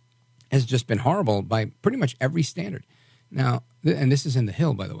 has just been horrible by pretty much every standard. Now, and this is in the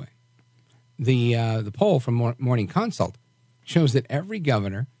Hill, by the way, the poll from Morning Consult shows that every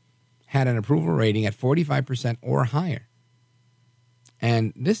governor had an approval rating at 45% or higher.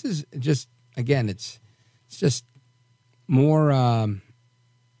 And this is just, again, it's just more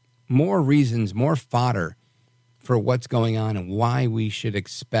reasons, more fodder for what's going on and why we should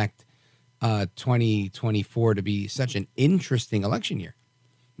expect 2024 to be such an interesting election year.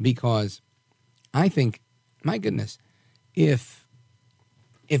 Because I think, my goodness, if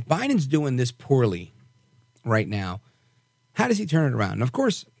Biden's doing this poorly right now, how does he turn it around? And of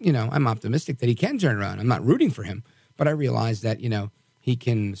course, you know, I'm optimistic that he can turn it around. I'm not rooting for him, but I realize that, you know, he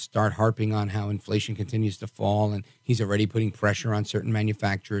can start harping on how inflation continues to fall, and he's already putting pressure on certain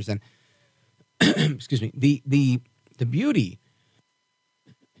manufacturers. And excuse me, the beauty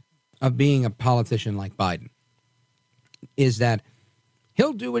of being a politician like Biden is that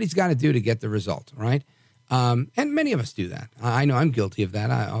he'll do what he's got to do to get the result, right? And many of us do that. I know I'm guilty of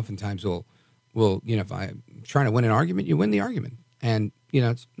that. I oftentimes will, you know, if I'm trying to win an argument, you win the argument. And, you know,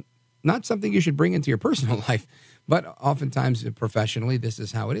 it's not something you should bring into your personal life, but oftentimes professionally, this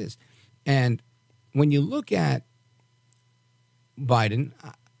is how it is. And when you look at Biden,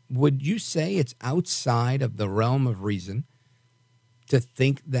 would you say it's outside of the realm of reason to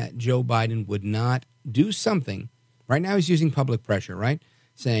think that Joe Biden would not do something? Right now he's using public pressure, right?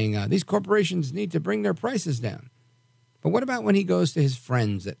 Saying these corporations need to bring their prices down. But what about when he goes to his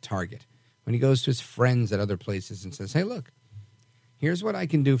friends at Target, when he goes to his friends at other places and says, hey, look, here's what I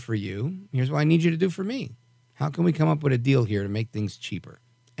can do for you. Here's what I need you to do for me. How can we come up with a deal here to make things cheaper?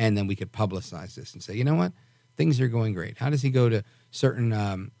 And then we could publicize this and say, you know what? Things are going great. How does he go to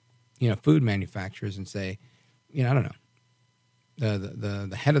certain, food manufacturers and say, you know, I don't know,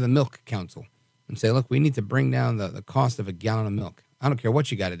 the head of the milk council and say, look, we need to bring down the cost of a gallon of milk. I don't care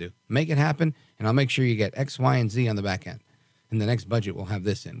what you got to do. Make it happen, and I'll make sure you get X, Y, and Z on the back end. In the next budget, we'll have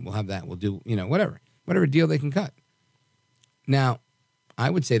this in. We'll have that. We'll do, whatever deal they can cut. Now, I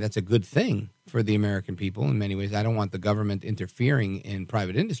would say that's a good thing for the American people in many ways. I don't want the government interfering in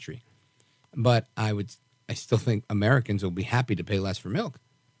private industry. But I still think Americans will be happy to pay less for milk.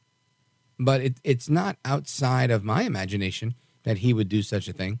 But it's not outside of my imagination that he would do such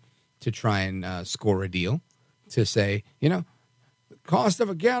a thing to try and score a deal, to say, the cost of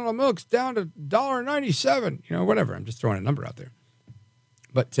a gallon of milk's down to $1.97, whatever. I'm just throwing a number out there.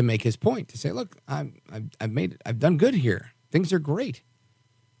 But to make his point, to say, look, I've done good here. Things are great.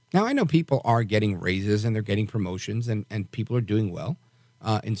 Now, I know people are getting raises and they're getting promotions and people are doing well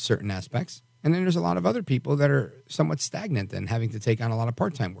in certain aspects. And then there's a lot of other people that are somewhat stagnant and having to take on a lot of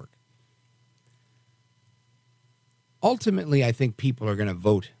part-time work. Ultimately, I think people are going to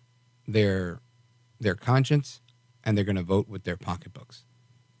vote their conscience, and they're going to vote with their pocketbooks.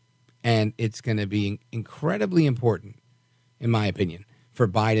 And it's going to be incredibly important, in my opinion, for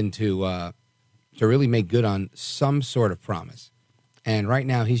Biden to really make good on some sort of promise. And right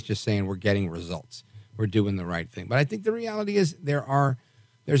now, he's just saying we're getting results. We're doing the right thing. But I think the reality is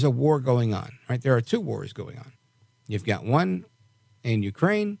there's a war going on, right? There are two wars going on. You've got one in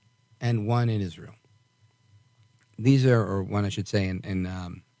Ukraine and one in Israel. These are, or one I should say,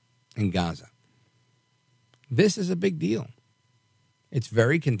 in Gaza. This is a big deal. It's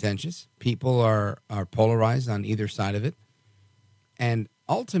very contentious. People are polarized on either side of it. And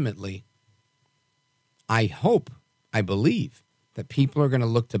ultimately, I believe that people are going to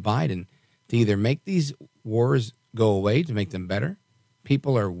look to Biden to either make these wars go away, to make them better.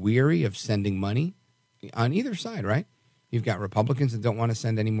 People are weary of sending money on either side, right? You've got Republicans that don't want to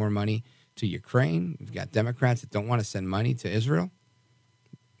send any more money to Ukraine. You've got Democrats that don't want to send money to Israel.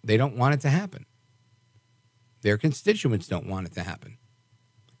 They don't want it to happen. Their constituents don't want it to happen.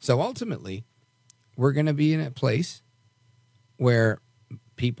 So ultimately, we're going to be in a place where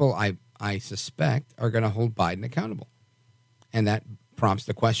people, I suspect, are going to hold Biden accountable. And that prompts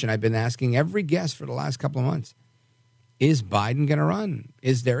the question I've been asking every guest for the last couple of months. Is Biden going to run?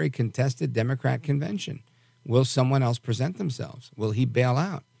 Is there a contested Democrat convention? Will someone else present themselves? Will he bail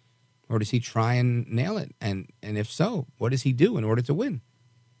out? Or does he try and nail it? And if so, what does he do in order to win?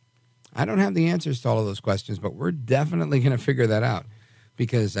 I don't have the answers to all of those questions, but we're definitely going to figure that out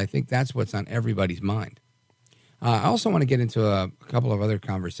because I think that's what's on everybody's mind. I also want to get into a couple of other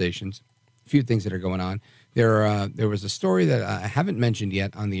conversations, a few things that are going on. There was a story that I haven't mentioned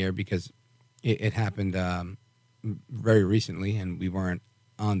yet on the air because it happened very recently, and we weren't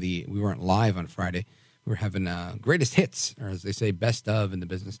live on Friday. We were having greatest hits, or as they say, best of in the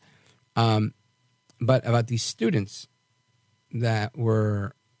business. But about these students that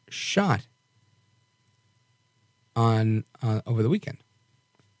were shot on over the weekend.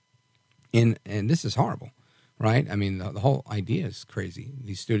 And this is horrible, right? I mean, the whole idea is crazy.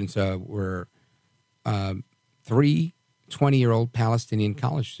 These students were 3 20-year-old Palestinian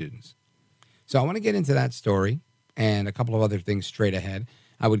college students. So I want to get into that story and a couple of other things straight ahead.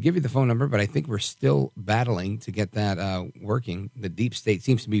 I would give you the phone number, but I think we're still battling to get that working. The deep state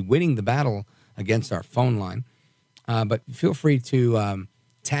seems to be winning the battle against our phone line. But feel free to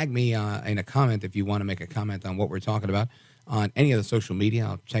tag me in a comment if you want to make a comment on what we're talking about on any of the social media.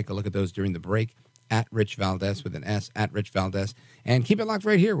 I'll take a look at those during the break, at Rich Valdez with an S, at Rich Valdez. And keep it locked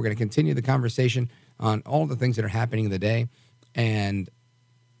right here. We're going to continue the conversation on all the things that are happening in the day. And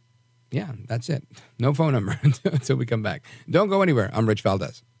yeah, that's it. No phone number until we come back. Don't go anywhere. I'm Rich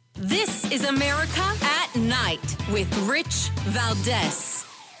Valdez. This is America at Night with Rich Valdez.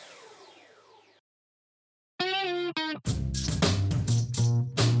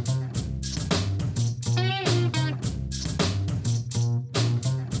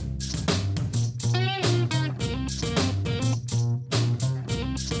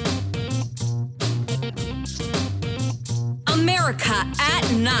 America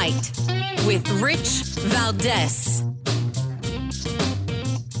at Night with Rich Valdez.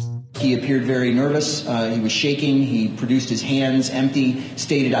 He appeared very nervous. He was shaking. He produced his hands empty,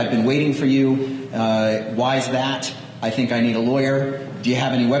 stated, "I've been waiting for you. Why is that? I think I need a lawyer. Do you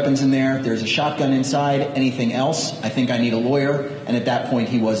have any weapons in there? There's a shotgun inside. Anything else? I think I need a lawyer." And at that point,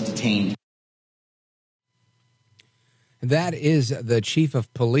 he was detained. That is the chief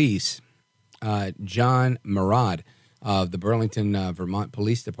of police, John Murad, of the Burlington, Vermont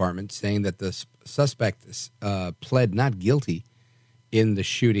Police Department, saying that the suspect pled not guilty in the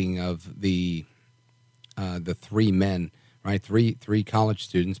shooting of the 3 men, right? Three college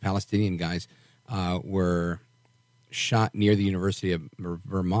students, Palestinian guys, were shot near the University of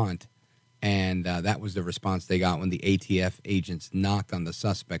Vermont, and that was the response they got when the ATF agents knocked on the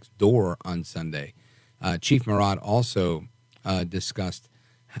suspect's door on Sunday. Chief Murad also discussed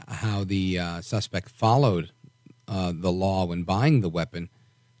how the suspect followed the law when buying the weapon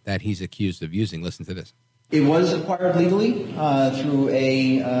that he's accused of using. Listen to this. It was acquired legally through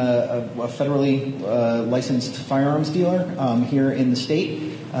a federally licensed firearms dealer here in the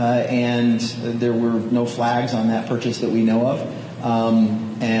state, and there were no flags on that purchase that we know of.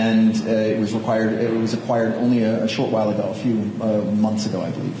 And it was acquired only a short while ago, a few months ago,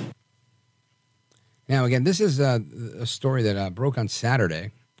 I believe. Now, again, this is a story that broke on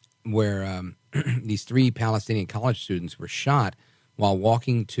Saturday, where these 3 Palestinian college students were shot while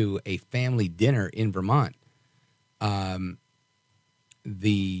walking to a family dinner in Vermont.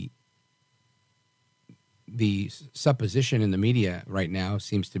 The supposition in the media right now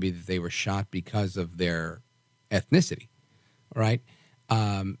seems to be that they were shot because of their ethnicity, right?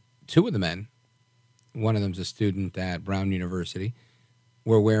 2 of the men, one of them's a student at Brown University,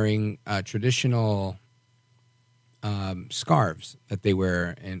 were wearing traditional scarves that they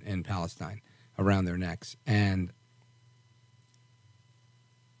wear in Palestine around their necks. And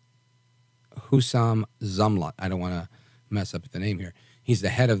Hussam Zamlat, I don't want to mess up the name here, he's the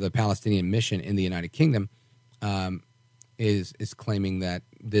head of the Palestinian mission in the United Kingdom, is claiming that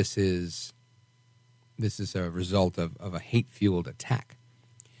this is a result of a hate-fueled attack.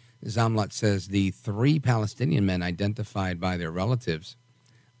 Zamlat says the 3 Palestinian men identified by their relatives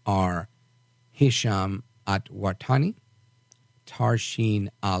are Hisham Atwatani, Tarshin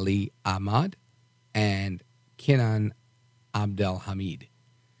Ali Ahmad, and Kinan Abdel Hamid.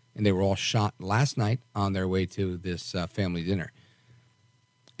 And they were all shot last night on their way to this family dinner.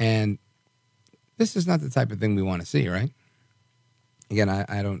 And this is not the type of thing we want to see, right? Again,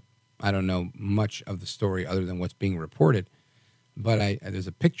 I don't know much of the story other than what's being reported, but there's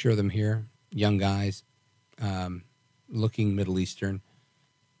a picture of them here, young guys, looking Middle Eastern,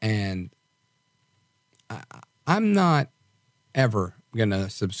 and I'm not ever going to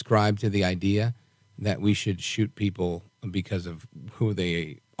subscribe to the idea that we should shoot people because of who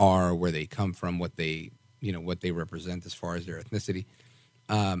they are, where they come from, what they represent as far as their ethnicity.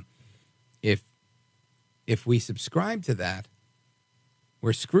 If we subscribe to that,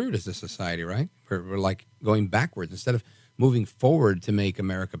 we're screwed as a society, right? We're like going backwards instead of moving forward to make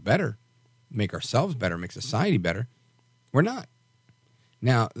America better, make ourselves better, make society better. We're not.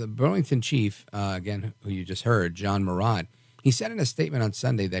 Now, the Burlington chief, again, who you just heard, John Murad, he said in a statement on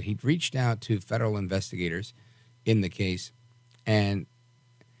Sunday that he'd reached out to federal investigators in the case, and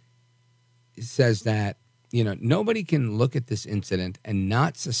says that, nobody can look at this incident and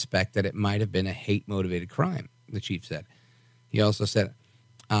not suspect that it might have been a hate-motivated crime, the chief said. He also said,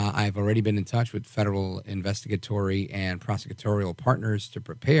 I've already been in touch with federal investigatory and prosecutorial partners to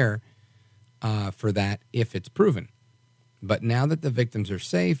prepare for that if it's proven. But now that the victims are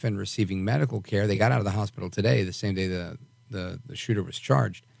safe and receiving medical care, they got out of the hospital today, the same day the shooter was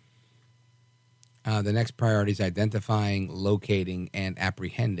charged. The next priority is identifying, locating, and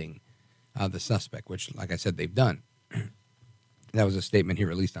apprehending the suspect, which, like I said, they've done. That was a statement he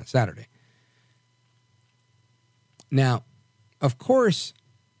released on Saturday. Now, of course,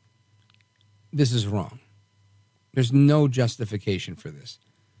 this is wrong. There's no justification for this.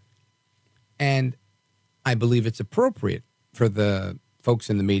 And I believe it's appropriate for the folks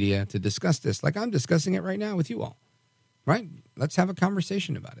in the media to discuss this like I'm discussing it right now with you all, right? Let's have a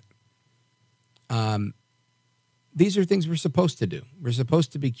conversation about it. These are things we're supposed to do. We're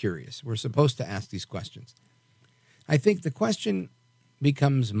supposed to be curious. We're supposed to ask these questions. I think the question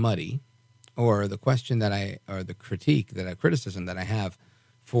becomes muddy, or the question the criticism that I have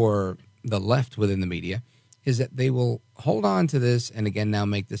for the left within the media is that they will hold on to this and again now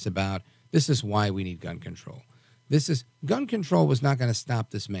make this about, this is why we need gun control. Gun control was not going to stop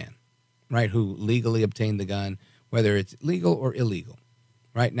this man, right, who legally obtained the gun, whether it's legal or illegal,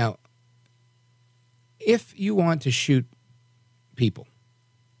 right? Now, if you want to shoot people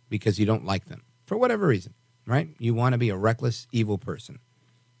because you don't like them, for whatever reason, right? You want to be a reckless, evil person.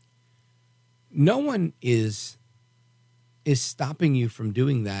 No one is stopping you from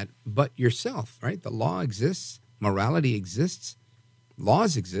doing that but yourself, right? The law exists. Morality exists.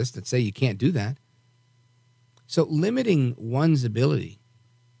 Laws exist that say you can't do that. So limiting one's ability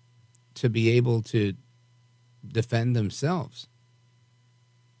to be able to defend themselves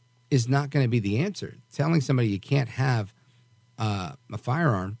is not going to be the answer. Telling somebody you can't have a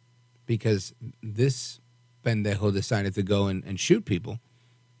firearm because this pendejo decided to go and shoot people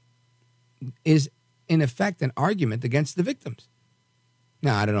is, in effect, an argument against the victims.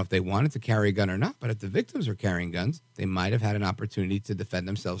 Now, I don't know if they wanted to carry a gun or not, but if the victims were carrying guns, they might have had an opportunity to defend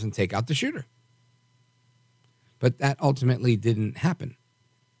themselves and take out the shooter. But that ultimately didn't happen,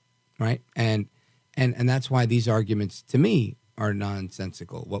 right? And that's why these arguments, to me, are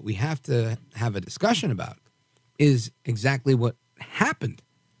nonsensical. What we have to have a discussion about is exactly what happened,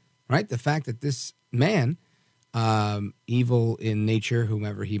 right? The fact that this man, evil in nature,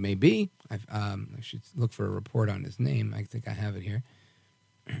 whomever he may be, I should look for a report on his name. I think I have it here.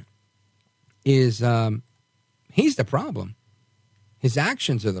 Is he's the problem. His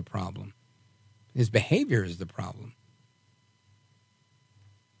actions are the problem. His behavior is the problem.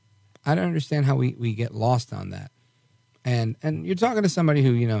 I don't understand how we get lost on that. And you're talking to somebody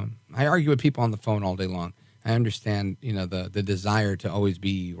who, I argue with people on the phone all day long. I understand, the desire to always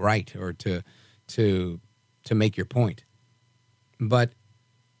be right or to make your point. But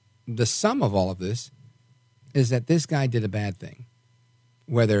the sum of all of this is that this guy did a bad thing.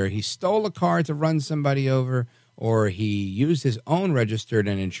 Whether he stole a car to run somebody over or he used his own registered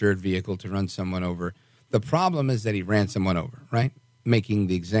and insured vehicle to run someone over, the problem is that he ran someone over, right? Making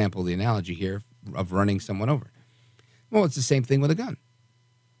the example, the analogy here of running someone over. Well, it's the same thing with a gun.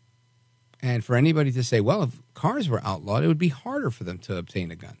 And for anybody to say, well, if cars were outlawed, it would be harder for them to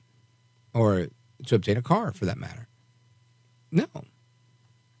obtain a gun or to obtain a car for that matter. No,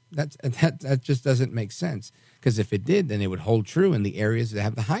 that just doesn't make sense. Because if it did, then it would hold true in the areas that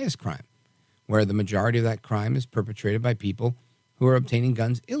have the highest crime, where the majority of that crime is perpetrated by people who are obtaining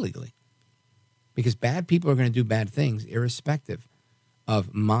guns illegally. Because bad people are going to do bad things irrespective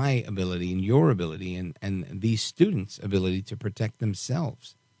of my ability and your ability and these students' ability to protect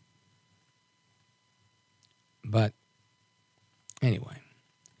themselves. But anyway,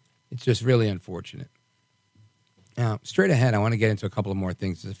 it's just really unfortunate. Now, straight ahead, I want to get into a couple of more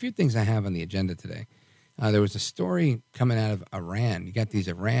things. There's a few things I have on the agenda today. There was a story coming out of Iran. You got these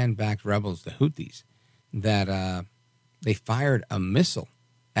Iran-backed rebels, the Houthis, that they fired a missile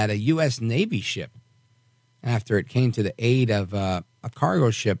at a U.S. Navy ship after it came to the aid of a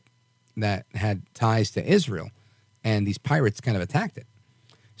cargo ship that had ties to Israel, and these pirates kind of attacked it.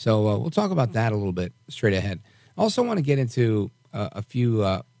 So we'll talk about that a little bit straight ahead. I also want to get into a few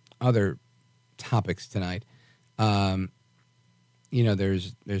other topics tonight.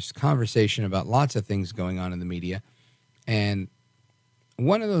 There's conversation about lots of things going on in the media, and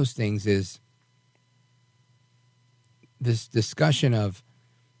one of those things is this discussion of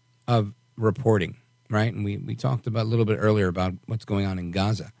reporting, right? And we talked about a little bit earlier about what's going on in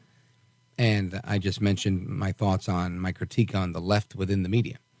Gaza, and I just mentioned my thoughts on my critique on the left within the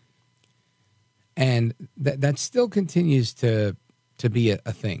media, and that still continues to be a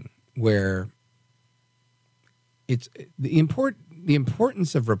thing where it's the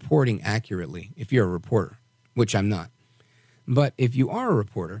importance of reporting accurately if you're a reporter, which I'm not. But if you are a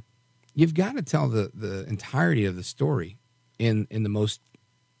reporter, you've got to tell the entirety of the story in the most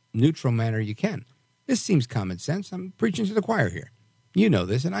neutral manner you can. This seems common sense. I'm preaching to the choir here. You know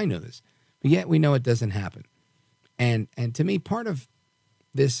this, and I know this. But yet we know it doesn't happen. And to me, part of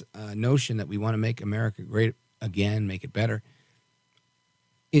this notion that we want to make America great again, make it better,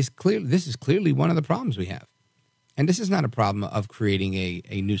 is clearly, this is clearly one of the problems we have. And this is not a problem of creating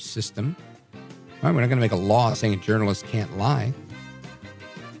a new system. Right? We're not going to make a law saying journalists can't lie.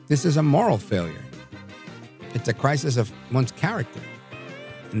 This is a moral failure. It's a crisis of one's character.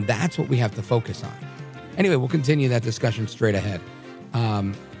 And that's what we have to focus on. Anyway, we'll continue that discussion straight ahead.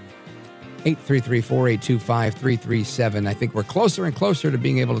 833-482-5337. I think we're closer and closer to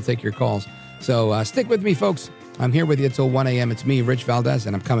being able to take your calls. So stick with me, folks. I'm here with you until 1 a.m. It's me, Rich Valdez,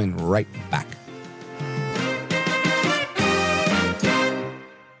 and I'm coming right back.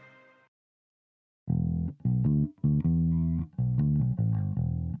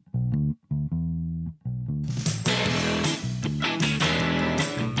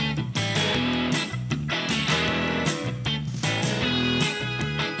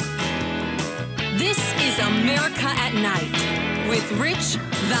 This is America at Night with Rich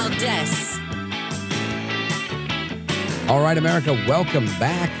Valdez. All right, America, welcome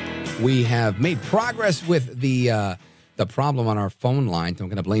back. We have made progress with the problem on our phone lines. I'm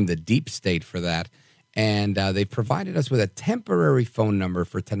going to blame the deep state for that. And they've provided us with a temporary phone number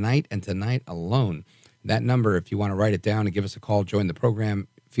for tonight and tonight alone. That number, if you want to write it down and give us a call, join the program,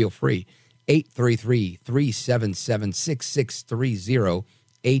 feel free. 833-377-6630,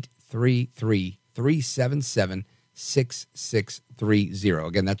 833-377-6630.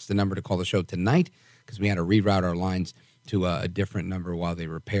 Again, that's the number to call the show tonight because we had to reroute our lines to a different number while they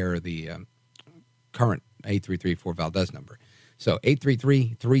repair the current 8334 number. So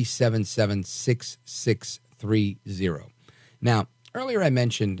 833-377-6630. Now, earlier I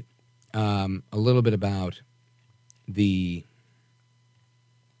mentioned a little bit about the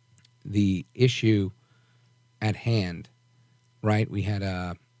issue at hand, right? We had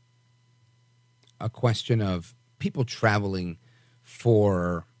a question of people traveling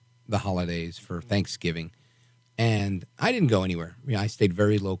for the holidays, for Thanksgiving, and I didn't go anywhere. I stayed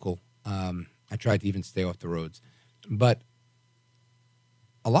very local. I tried to even stay off the roads, but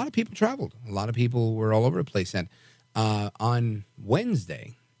a lot of people traveled. A lot of people were all over the place. And on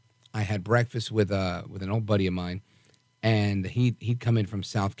Wednesday, I had breakfast with an old buddy of mine, and he'd come in from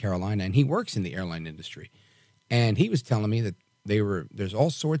South Carolina, and he works in the airline industry. And he was telling me that there's all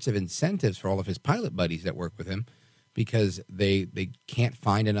sorts of incentives for all of his pilot buddies that work with him because they can't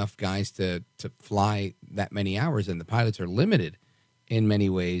find enough guys to fly that many hours, and the pilots are limited in many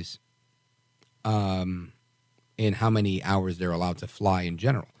ways in how many hours they're allowed to fly in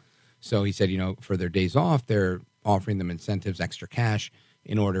general. So he said, for their days off, they're offering them incentives, extra cash,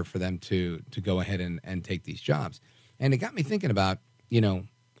 in order for them to go ahead and take these jobs. And it got me thinking about,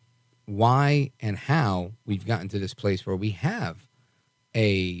 why and how we've gotten to this place where we have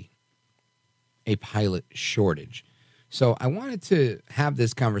a pilot shortage. So I wanted to have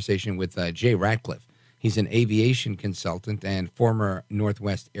this conversation with Jay Ratliff. He's an aviation consultant and former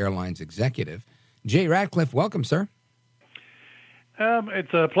Northwest Airlines executive. Jay Ratliff, welcome, sir.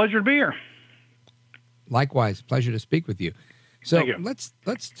 It's a pleasure to be here. Likewise, pleasure to speak with you. So Thank you.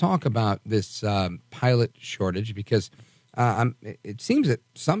 let's talk about this pilot shortage, because it seems that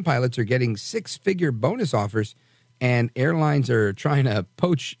some pilots are getting six-figure bonus offers, and airlines are trying to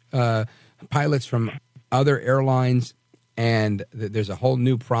poach pilots from other airlines, and there's a whole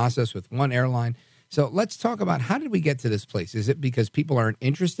new process with one airline. So let's talk about, how did we get to this place? Is it because people aren't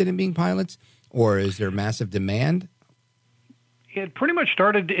interested in being pilots, or is there massive demand? It pretty much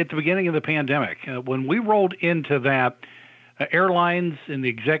started at the beginning of the pandemic. When we rolled into that, airlines and the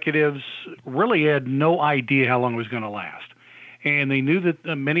executives really had no idea how long it was going to last. And they knew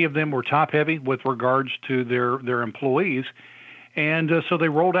that many of them were top-heavy with regards to their employees. And so they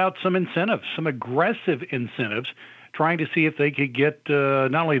rolled out some incentives, some aggressive incentives, trying to see if they could get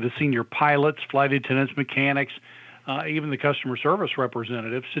not only the senior pilots, flight attendants, mechanics, even the customer service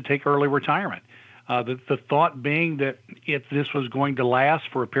representatives to take early retirement. The thought being that if this was going to last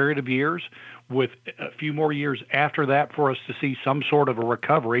for a period of years, with a few more years after that for us to see some sort of a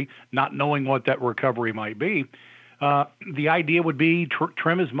recovery, not knowing what that recovery might be, the idea would be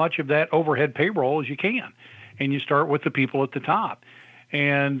trim as much of that overhead payroll as you can. And you start with the people at the top.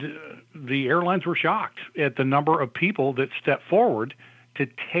 And the airlines were shocked at the number of people that stepped forward to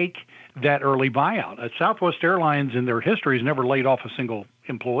take that early buyout. Southwest Airlines in their history has never laid off a single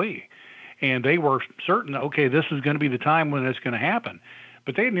employee. And they were certain, okay, this is going to be the time when it's going to happen.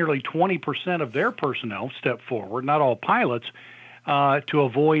 But they had nearly 20% of their personnel step forward, not all pilots, to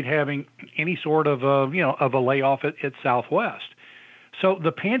avoid having any sort of a layoff at Southwest. So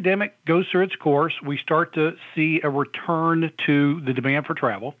the pandemic goes through its course. We start to see a return to the demand for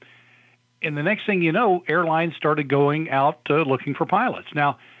travel. And the next thing you know, airlines started going out looking for pilots.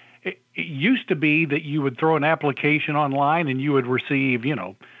 Now, it used to be that you would throw an application online and you would receive,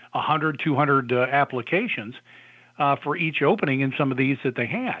 100, 200 applications for each opening in some of these that they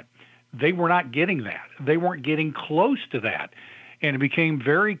had. They were not getting that. They weren't getting close to that. And it became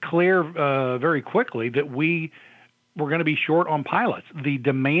very clear very quickly that we were going to be short on pilots. The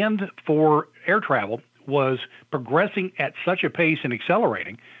demand for air travel was progressing at such a pace and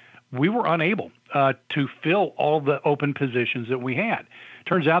accelerating, we were unable to fill all the open positions that we had.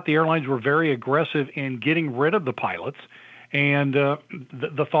 Turns out the airlines were very aggressive in getting rid of the pilots, and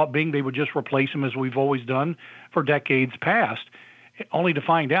the thought being they would just replace them as we've always done for decades past, only to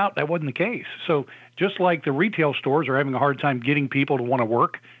find out that wasn't the case. So just like the retail stores are having a hard time getting people to want to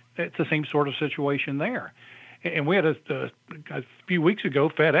work, it's the same sort of situation there. And we had a few weeks ago,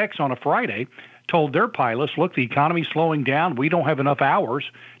 FedEx on a Friday told their pilots, look, the economy's slowing down. We don't have enough hours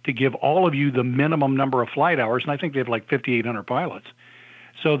to give all of you the minimum number of flight hours. And I think they have like 5,800 pilots.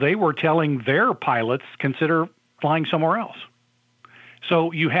 So they were telling their pilots, consider flying somewhere else.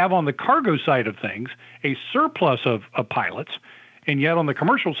 So you have on the cargo side of things a surplus of pilots, and yet on the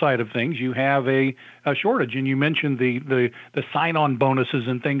commercial side of things you have a shortage. And you mentioned the sign-on bonuses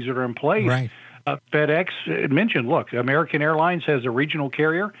and things that are in place. Right. FedEx mentioned, look, American Airlines has a regional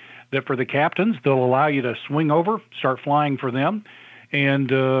carrier that for the captains, they'll allow you to swing over, start flying for them, and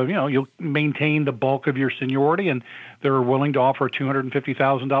you'll maintain the bulk of your seniority, and they're willing to offer a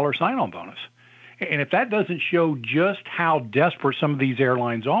 $250,000 sign-on bonus. And if that doesn't show just how desperate some of these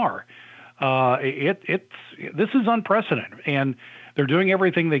airlines are, this is unprecedented. And they're doing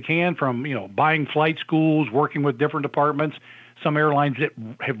everything they can, from buying flight schools, working with different departments. some airlines that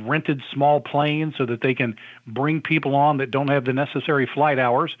have rented small planes so that they can bring people on that don't have the necessary flight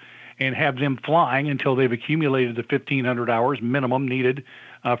hours and have them flying until they've accumulated the 1,500 hours minimum needed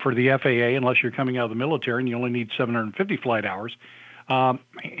for the FAA, unless you're coming out of the military and you only need 750 flight hours,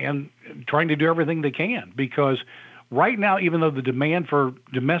 and trying to do everything they can. Because right now, even though the demand for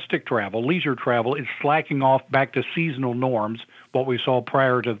domestic travel, leisure travel, is slacking off back to seasonal norms, what we saw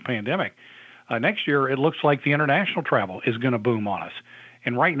prior to the pandemic, next year it looks like the international travel is going to boom on us.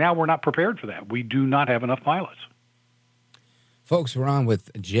 And right now we're not prepared for that. We do not have enough pilots. Folks, we're on with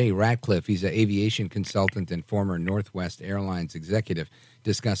Jay Ratliff. He's an aviation consultant and former Northwest Airlines executive,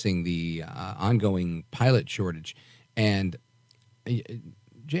 discussing the ongoing pilot shortage. And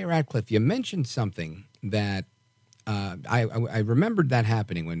Jay Ratliff, you mentioned something that I remembered that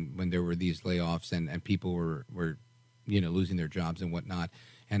happening when there were these layoffs and people were losing their jobs and whatnot.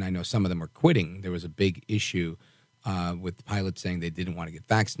 And I know some of them were quitting. There was a big issue with pilots saying they didn't want to get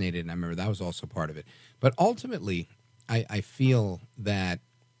vaccinated, and I remember that was also part of it. But ultimately, I feel that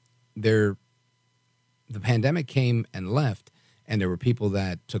the pandemic came and left, and there were people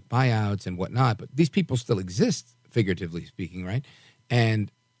that took buyouts and whatnot, but these people still exist, figuratively speaking, right?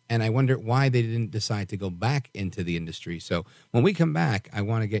 And I wonder why they didn't decide to go back into the industry. So when we come back, I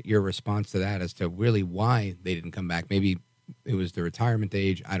want to get your response to that as to really why they didn't come back. Maybe it was the retirement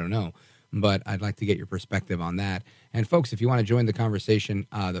age, I don't know. But I'd like to get your perspective on that. And folks, if you want to join the conversation,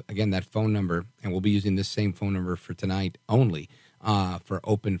 again, that phone number, and we'll be using this same phone number for tonight only for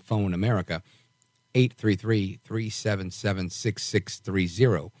Open Phone America,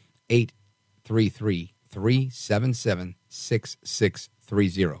 833-377-6630,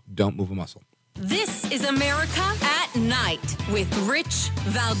 833-377-6630. Don't move a muscle. This is America at Night with Rich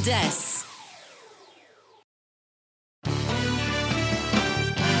Valdez.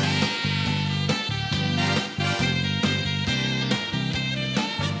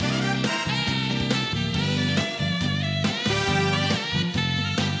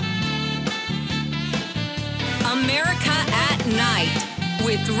 America at Night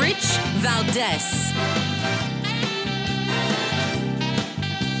with Rich Valdez.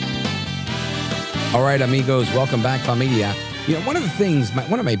 All right, amigos, welcome back, familia. You know, one of the things,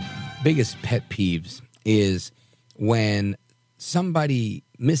 one of my biggest pet peeves is when somebody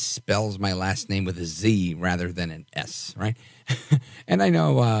misspells my last name with a Z rather than an S, right? And I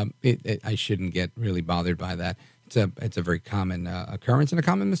know I shouldn't get really bothered by that. It's a very common occurrence and a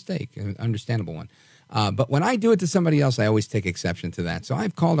common mistake, an understandable one. But when I do it to somebody else, I always take exception to that. So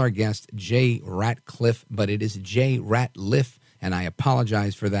I've called our guest Jay Ratliff, but it is Jay Ratliff, and I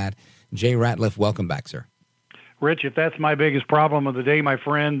apologize for that. Jay Ratliff, welcome back, sir. Rich, if that's my biggest problem of the day, my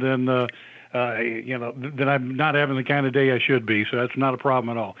friend, then then I'm not having the kind of day I should be. So that's not a problem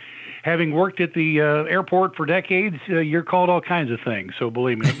at all. Having worked at the airport for decades, you're called all kinds of things. So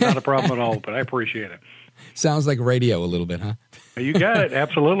believe me, it's not a problem at all. But I appreciate it. Sounds like radio a little bit, huh? You got it.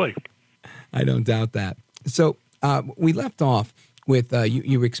 Absolutely. I don't doubt that. So we left off with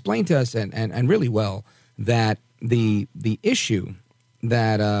you explained to us and really well that the issue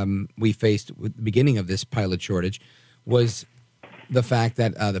that we faced with the beginning of this pilot shortage was the fact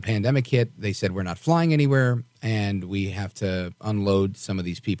that the pandemic hit. They said we're not flying anywhere and we have to unload some of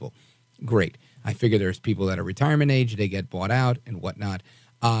these people. Great. I figure there's people that are retirement age, they get bought out and whatnot.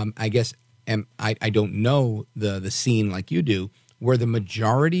 I guess I don't know the scene like you do. Were the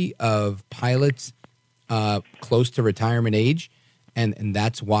majority of pilots close to retirement age, and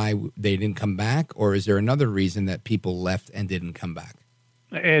that's why they didn't come back? Or is there another reason that people left and didn't come back?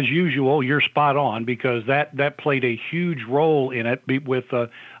 As usual, you're spot on, because that played a huge role in it with a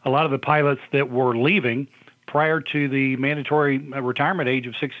lot of the pilots that were leaving prior to the mandatory retirement age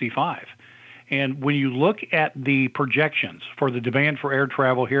of 65. And when you look at the projections for the demand for air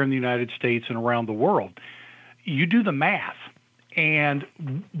travel here in the United States and around the world, you do the math. And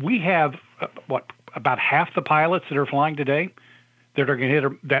we have, about half the pilots that are flying today that are going to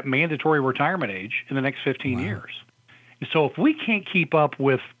hit that mandatory retirement age in the next 15 years. So if we can't keep up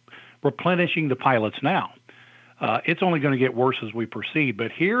with replenishing the pilots now, it's only going to get worse as we proceed.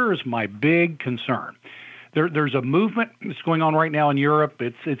 But here's my big concern. There's a movement that's going on right now in Europe.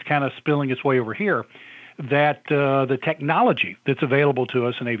 It's kind of spilling its way over here, that the technology that's available to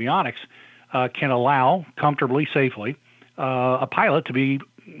us in avionics can allow comfortably, safely, a pilot to be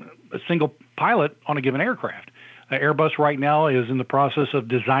a single pilot on a given aircraft. Airbus right now is in the process of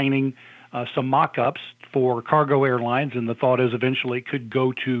designing some mock-ups for cargo airlines, and the thought is eventually it could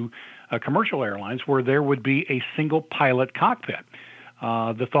go to commercial airlines where there would be a single pilot cockpit.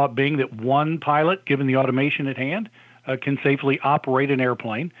 The thought being that one pilot, given the automation at hand, can safely operate an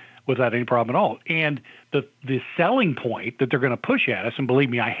airplane without any problem at all. And the selling point that they're going to push at us, and believe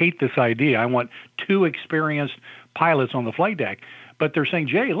me, I hate this idea. I want 2 experienced pilots on the flight deck. But they're saying,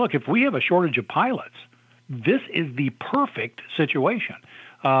 Jay, look, if we have a shortage of pilots, this is the perfect situation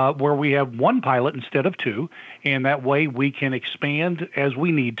where we have 1 pilot instead of 2, and that way we can expand as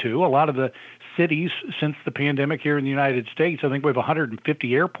we need to. A lot of the cities since the pandemic here in the United States, I think we have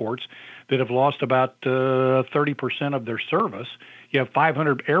 150 airports that have lost about 30% of their service. You have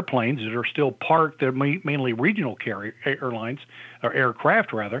 500 airplanes that are still parked. They're mainly regional airlines, or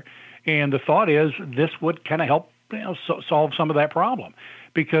aircraft rather. And the thought is this would kind of help solve some of that problem,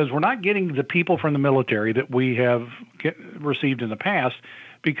 because we're not getting the people from the military that we have received in the past,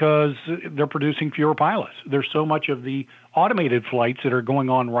 because they're producing fewer pilots. There's so much of the automated flights that are going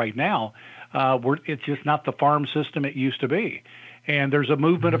on right now. It's just not the farm system it used to be. And there's a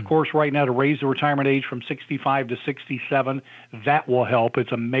movement, of course, right now to raise the retirement age from 65 to 67. That will help.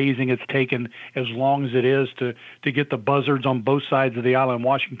 It's amazing it's taken as long as it is to get the buzzards on both sides of the aisle in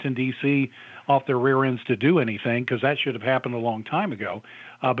Washington, D.C. off their rear ends to do anything, because that should have happened a long time ago.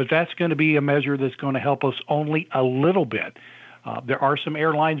 But that's going to be a measure that's going to help us only a little bit. There are some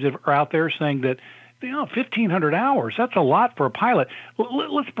airlines that are out there saying that 1,500 hours, that's a lot for a pilot.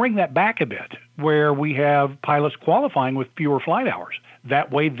 Let's bring that back a bit, where we have pilots qualifying with fewer flight hours.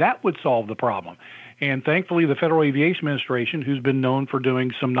 That way, that would solve the problem. And thankfully, the Federal Aviation Administration, who's been known for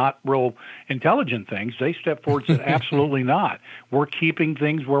doing some not real intelligent things, they stepped forward and said, absolutely not. We're keeping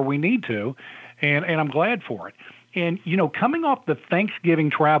things where we need to, and I'm glad for it. And, coming off the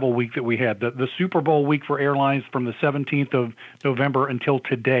Thanksgiving travel week that we had, the Super Bowl week for airlines from the 17th of November until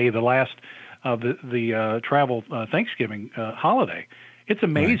today, the last of the travel Thanksgiving holiday, it's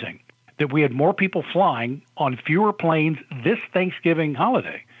amazing that we had more people flying on fewer planes this Thanksgiving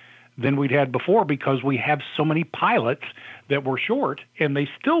holiday than we'd had before, because we have so many pilots that were short, and they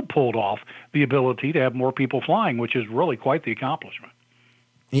still pulled off the ability to have more people flying, which is really quite the accomplishment.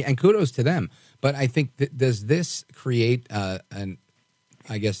 Yeah, and kudos to them. But I think, does this create a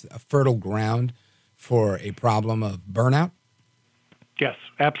fertile ground for a problem of burnout? Yes,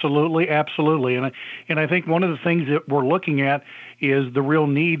 absolutely. And I think one of the things that we're looking at is the real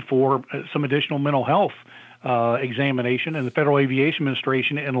need for some additional mental health examination. And the Federal Aviation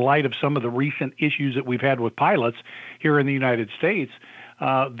Administration, in light of some of the recent issues that we've had with pilots here in the United States,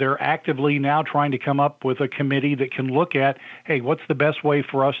 they're actively now trying to come up with a committee that can look at, hey, what's the best way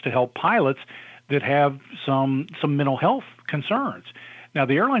for us to help pilots that have some mental health concerns? Now,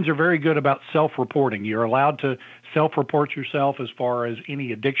 the airlines are very good about self-reporting. You're allowed to self-report yourself as far as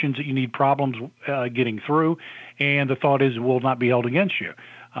any addictions that you need problems getting through, and the thought is it will not be held against you.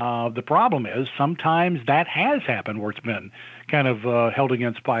 The problem is sometimes that has happened where it's been kind of held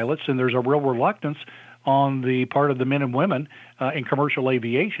against pilots, and there's a real reluctance on the part of the men and women in commercial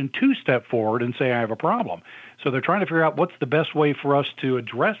aviation to step forward and say, I have a problem. So they're trying to figure out what's the best way for us to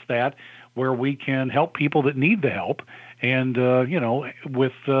address that, where we can help people that need the help, and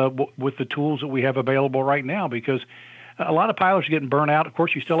with the tools that we have available right now, because a lot of pilots are getting burnt out. Of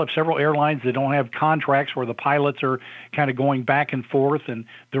course, you still have several airlines that don't have contracts where the pilots are kind of going back and forth, and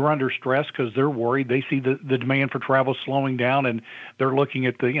they're under stress because they're worried. They see the demand for travel slowing down, and they're looking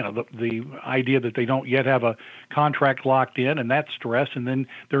at the idea that they don't yet have a contract locked in, and that's stress. And then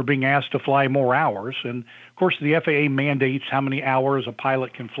they're being asked to fly more hours. And of course, the FAA mandates how many hours a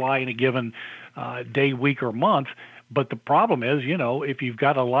pilot can fly in a given day, week, or month. But the problem is, if you've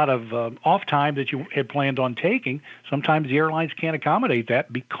got a lot of off time that you had planned on taking, sometimes the airlines can't accommodate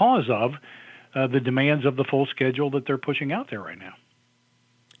that because of the demands of the full schedule that they're pushing out there right now.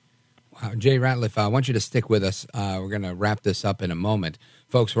 Wow. Jay Ratliff, I want you to stick with us. We're going to wrap this up in a moment.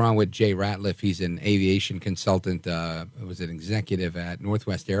 Folks, we're on with Jay Ratliff. He's an aviation consultant, was an executive at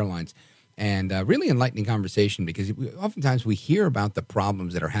Northwest Airlines. And really enlightening conversation, because oftentimes we hear about the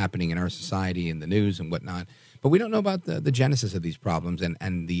problems that are happening in our society in the news and whatnot, but we don't know about the genesis of these problems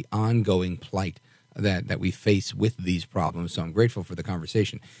and the ongoing plight that we face with these problems. So I'm grateful for the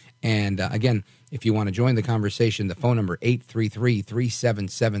conversation. And again, if you want to join the conversation, the phone number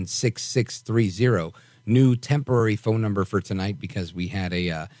 833-377-6630. New temporary phone number for tonight, because we had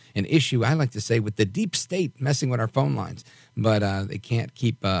an issue, I like to say, with the deep state messing with our phone lines. But they can't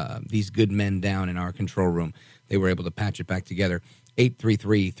keep these good men down in our control room. They were able to patch it back together.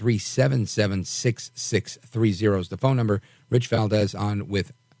 833-377-6630 is the phone number. Rich Valdez on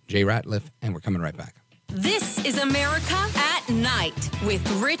with Jay Ratliff, and we're coming right back. This is America at Night with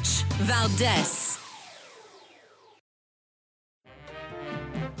Rich Valdez.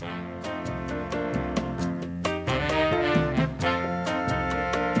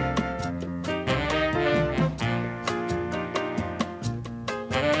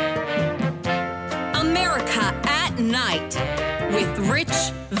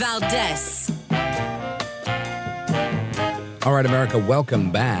 Valdez. All right, America,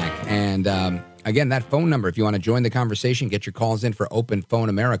 welcome back. And again, that phone number, if you want to join the conversation, get your calls in for Open Phone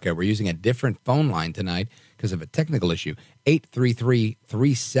America. We're using a different phone line tonight because of a technical issue.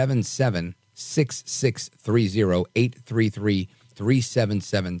 833-377-6630,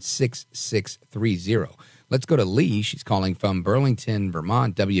 833-377-6630. Let's go to Lee. She's calling from Burlington,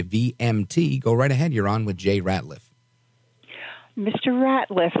 Vermont, WVMT. Go right ahead. You're on with Jay Ratliff. Mr.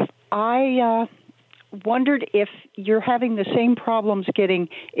 Ratliff, I wondered if you're having the same problems getting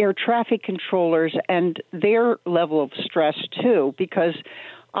air traffic controllers and their level of stress, too, because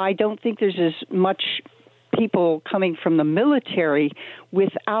I don't think there's as much people coming from the military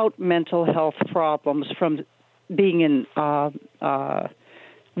without mental health problems from being in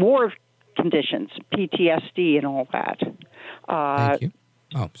war conditions, PTSD and all that. Thank you.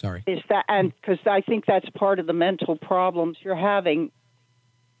 Oh, sorry. Is that, and because I think that's part of the mental problems you're having.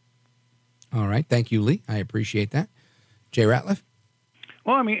 All right. Thank you, Lee. I appreciate that. Jay Ratliff?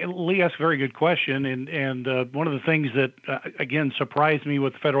 Well, I mean, Lee asked a very good question, and one of the things that, again, surprised me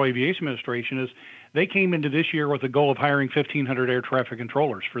with the Federal Aviation Administration is they came into this year with a goal of hiring 1,500 air traffic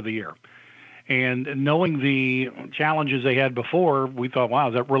controllers for the year. And knowing the challenges they had before, we thought, wow,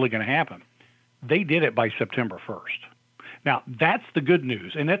 is that really going to happen? They did it by September 1st. Now, that's the good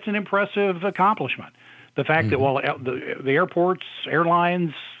news, and that's an impressive accomplishment. The fact that while the airports,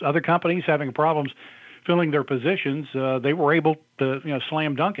 airlines, other companies having problems filling their positions, they were able to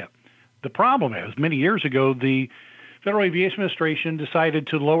slam dunk it. The problem is, many years ago, the Federal Aviation Administration decided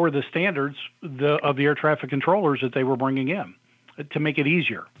to lower the standards of the air traffic controllers that they were bringing in to make it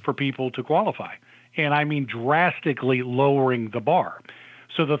easier for people to qualify. And I mean drastically lowering the bar.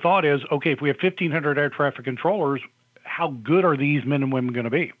 So the thought is, okay, if we have 1,500 air traffic controllers, how good are these men and women going to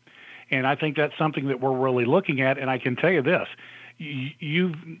be? And I think that's something that we're really looking at. And I can tell you this,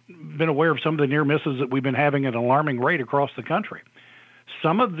 you've been aware of some of the near misses that we've been having at an alarming rate across the country.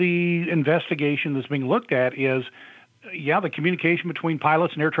 Some of the investigation that's being looked at is, the communication between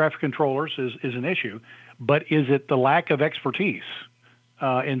pilots and air traffic controllers is an issue, but is it the lack of expertise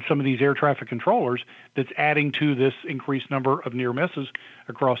in some of these air traffic controllers that's adding to this increased number of near misses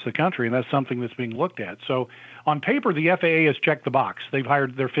across the country? And that's something that's being looked at. So on paper, the FAA has checked the box. They've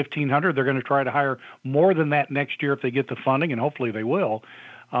hired their 1,500. They're going to try to hire more than that next year if they get the funding, and hopefully they will.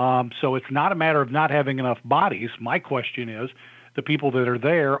 So it's not a matter of not having enough bodies. My question is, the people that are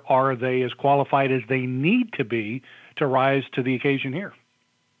there, are they as qualified as they need to be to rise to the occasion here?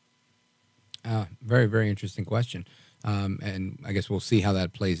 Very, very interesting question. And I guess we'll see how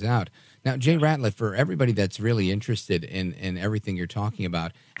that plays out. Now, Jay Ratliff, for everybody that's really interested in everything you're talking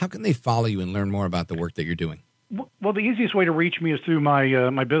about, how can they follow you and learn more about the work that you're doing? Well, the easiest way to reach me is through my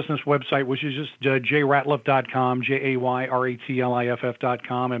my business website, which is just jratliff.com,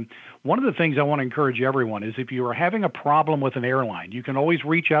 JAYRATLIFF.com. And one of the things I want to encourage everyone is if you are having a problem with an airline, you can always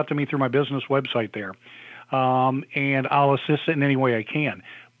reach out to me through my business website there, and I'll assist in any way I can.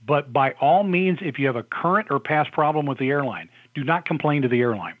 But by all means, if you have a current or past problem with the airline, do not complain to the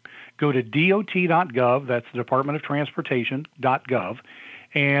airline. Go to DOT.gov, that's the Department of Transportation.gov,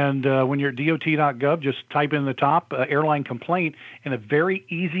 and when you're at DOT.gov, just type in the top airline complaint, and a very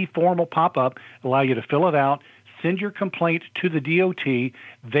easy form will pop up, allow you to fill it out, send your complaint to the DOT.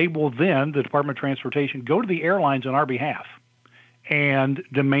 They will then, the Department of Transportation, go to the airlines on our behalf and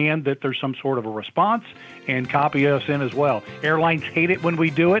demand that there's some sort of a response and copy us in as well. Airlines hate it when we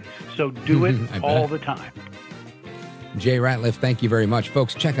do it, so do it all the time. Jay Ratliff, thank you very much.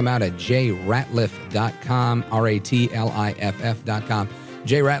 Folks, check him out at jratliff.com, RATLIFF.com.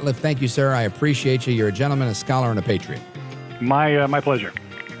 Jay Ratliff, thank you, sir. I appreciate you. You're a gentleman, a scholar, and a patriot. My pleasure.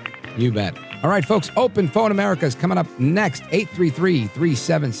 You bet. All right, folks, Open Phone America is coming up next,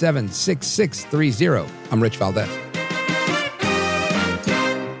 833-377-6630. I'm Rich Valdez.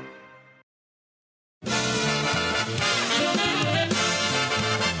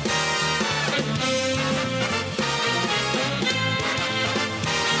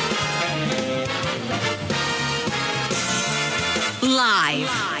 Live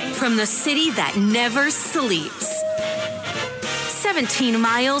from the city that never sleeps. 17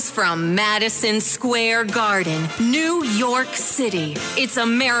 miles from Madison Square Garden, New York City. It's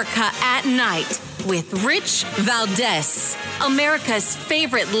America at Night with Rich Valdez, America's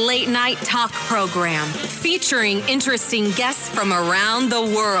favorite late-night talk program, featuring interesting guests from around the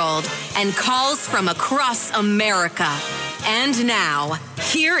world and calls from across America. And now,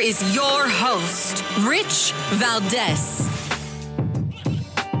 here is your host, Rich Valdez.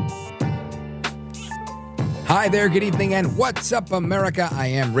 Hi there, good evening, and what's up, America? I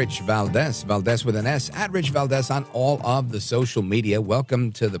am Rich Valdez, Valdez with an S, at Rich Valdez on all of the social media.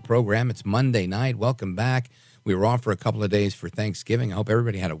 Welcome to the program. It's Monday night. Welcome back. We were off for a couple of days for Thanksgiving. I hope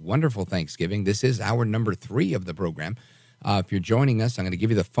everybody had a wonderful Thanksgiving. This is hour number 3 of the program. If you're joining us, I'm going to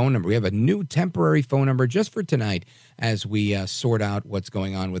give you the phone number. We have a new temporary phone number just for tonight as we sort out what's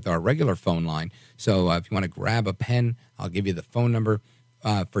going on with our regular phone line. So if you want to grab a pen, I'll give you the phone number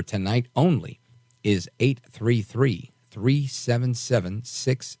for tonight only. Is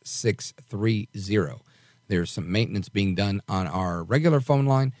 833-377-6630. There's some maintenance being done on our regular phone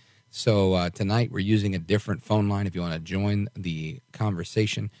line. So tonight we're using a different phone line. If you want to join the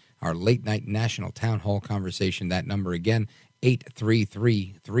conversation, our late night national town hall conversation, that number again,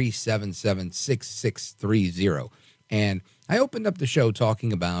 833-377-6630. And I opened up the show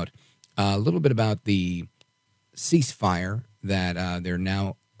talking about a little bit about the ceasefire that they're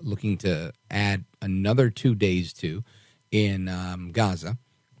now looking to add another 2 days to in Gaza.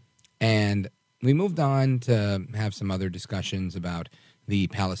 And we moved on to have some other discussions about the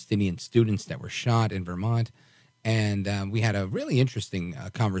Palestinian students that were shot in Vermont. And we had a really interesting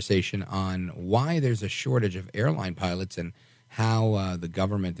conversation on why there's a shortage of airline pilots and how the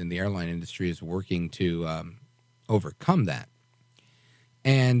government and the airline industry is working to overcome that.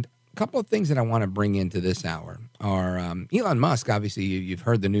 And a couple of things that I want to bring into this hour are Elon Musk. Obviously, you've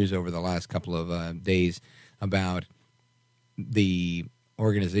heard the news over the last couple of days about the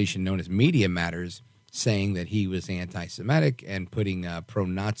organization known as Media Matters saying that he was anti-Semitic and putting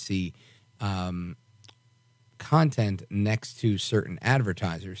pro-Nazi content next to certain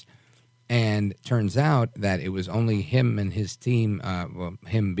advertisers. And turns out that it was only him and his team, well,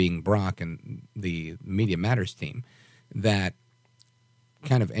 him being Brock and the Media Matters team, that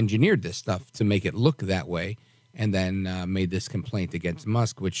kind of engineered this stuff to make it look that way, and then made this complaint against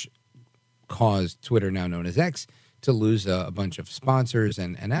Musk, which caused Twitter, now known as X, to lose a bunch of sponsors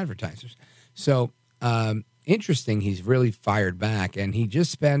and advertisers. So interesting, he's really fired back, and he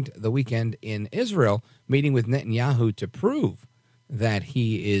just spent the weekend in Israel meeting with Netanyahu to prove that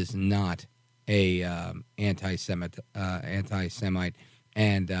he is not a anti-Semite,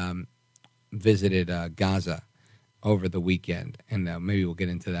 and visited Gaza over the weekend, and maybe we'll get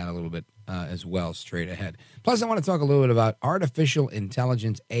into that a little bit as well straight ahead. Plus, I want to talk a little bit about artificial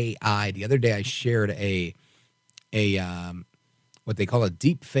intelligence, AI. The other day, I shared a what they call a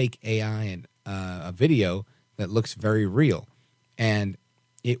deep fake AI, and a video that looks very real, and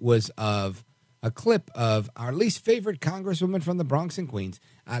it was of a clip of our least favorite congresswoman from the Bronx and Queens,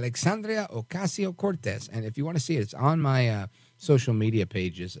 Alexandria Ocasio-Cortez. And if you want to see it, it's on my social media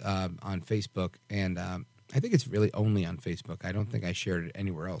pages on Facebook, and I think it's really only on Facebook. I don't think I shared it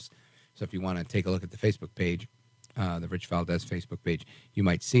anywhere else. So if you want to take a look at the Facebook page, the Rich Valdez Facebook page, you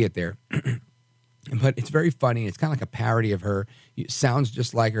might see it there. But it's very funny. It's kind of like a parody of her. It sounds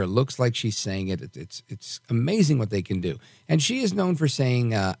just like her. Looks like she's saying it. It's amazing what they can do. And she is known for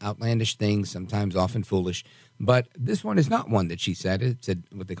saying outlandish things, sometimes often foolish. But this one is not one that she said. It's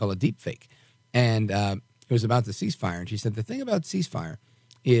what they call a deep fake. And it was about the ceasefire. And she said, the thing about ceasefire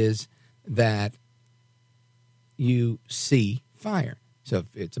is that you see fire. So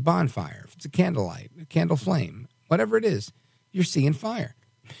if it's a bonfire, if it's a candlelight, a candle flame, whatever it is, you're seeing fire.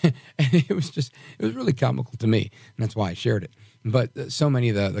 And it was really comical to me, and that's why I shared it. But so many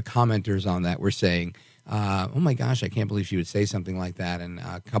of the commenters on that were saying, oh my gosh, I can't believe she would say something like that. And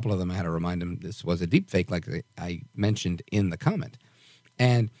a couple of them had to remind them this was a deep fake, like I mentioned in the comment.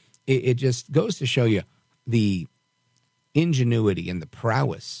 And it just goes to show you the ingenuity and the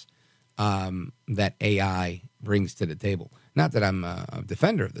prowess that AI brings to the table. Not that I'm a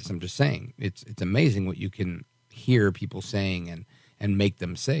defender of this. I'm just saying it's amazing what you can hear people saying and make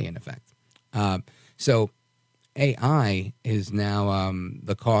them say, in effect. So AI is now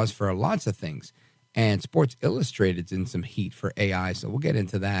the cause for lots of things. And Sports Illustrated's in some heat for AI, so we'll get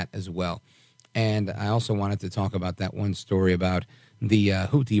into that as well. And I also wanted to talk about that one story about the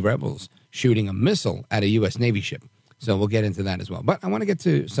Houthi rebels shooting a missile at a U.S. Navy ship. So we'll get into that as well. But I want to get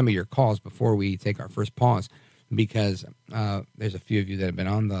to some of your calls before we take our first pause, because there's a few of you that have been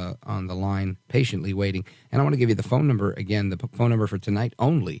on the line patiently waiting. And I want to give you the phone number again, the phone number for tonight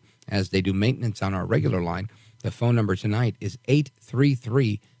only, as they do maintenance on our regular line. The phone number tonight is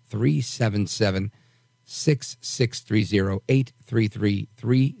 833-377-6630,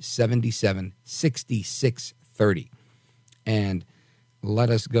 833-377-6630. And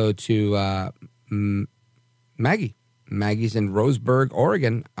let us go to Maggie. Maggie's in Roseburg,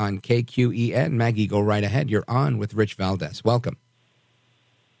 Oregon on KQEN. Maggie, go right ahead. You're on with Rich Valdez. Welcome.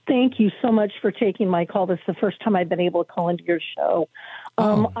 Thank you so much for taking my call. This is the first time I've been able to call into your show.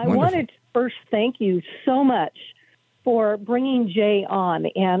 I first thank you so much for bringing Jay on.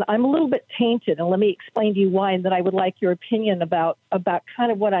 And I'm a little bit tainted, and let me explain to you why, and then I would like your opinion about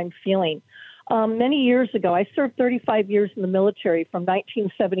kind of what I'm feeling. Many years ago, I served 35 years in the military from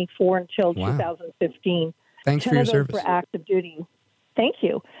 1974 until 2015. Thanks for your service. 10 of those were active duty. Thank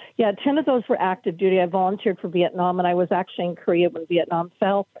you. Yeah, 10 of those were active duty. I volunteered for Vietnam, and I was actually in Korea when Vietnam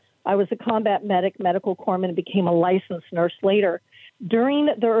fell. I was a combat medic, medical corpsman, and became a licensed nurse later. During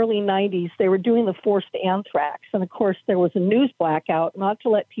the early 90s, they were doing the forced anthrax. And, of course, there was a news blackout, not to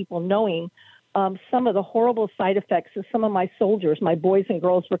let people knowing some of the horrible side effects that some of my soldiers, my boys and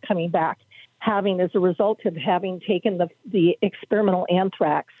girls, were coming back having as a result of having taken the experimental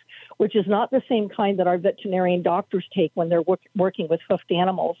anthrax, which is not the same kind that our veterinarian doctors take when they're working with hoofed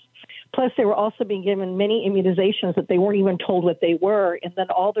animals. Plus, they were also being given many immunizations that they weren't even told what they were, and then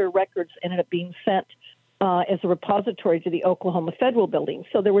all their records ended up being sent as a repository to the Oklahoma Federal Building.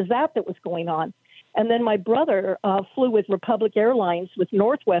 So there was that was going on. And then my brother flew with Republic Airlines, with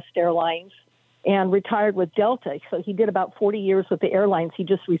Northwest Airlines, and retired with Delta. So he did about 40 years with the airlines. He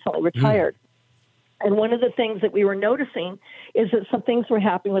just recently retired. And one of the things that we were noticing is that some things were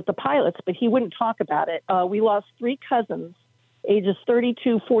happening with the pilots, but he wouldn't talk about it. We lost 3 cousins, ages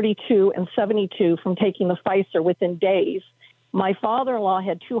 32, 42, and 72, from taking the Pfizer within days. My father-in-law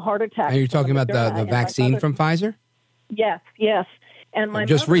had 2 heart attacks. Are you talking about the vaccine from Pfizer? Yes. And my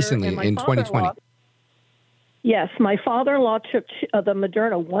just mother recently and my in 2020. Yes, my father-in-law took the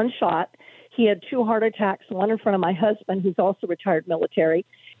Moderna 1 shot. He had 2 heart attacks, one in front of my husband, who's also retired military.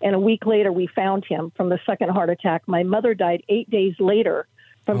 And a week later, we found him from the second heart attack. My mother died 8 days later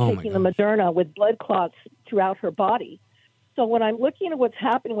from taking the Moderna with blood clots throughout her body. So when I'm looking at what's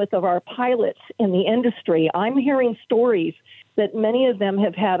happening with our pilots in the industry, I'm hearing stories that many of them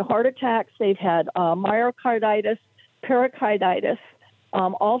have had heart attacks. They've had myocarditis, pericarditis,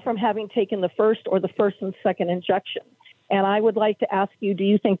 all from having taken the first and second injection. And I would like to ask you, do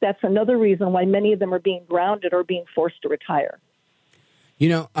you think that's another reason why many of them are being grounded or being forced to retire? You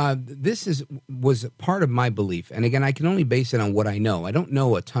know, this was part of my belief. And again, I can only base it on what I know. I don't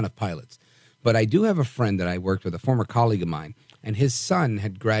know a ton of pilots, but I do have a friend that I worked with, a former colleague of mine, and his son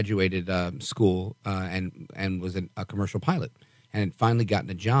had graduated school and was a commercial pilot, and had finally gotten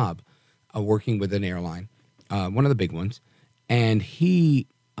a job working with an airline, one of the big ones. And he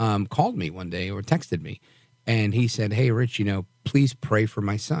called me one day or texted me, and he said, "Hey, Rich, please pray for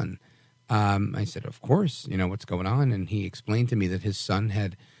my son." I said, "Of course, what's going on?" And he explained to me that his son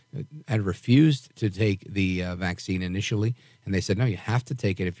had refused to take the vaccine initially, and they said, "No, you have to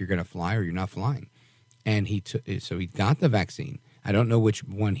take it if you're going to fly, or you're not flying." And so he got the vaccine. I don't know which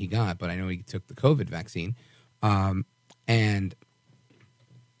one he got, but I know he took the COVID vaccine, and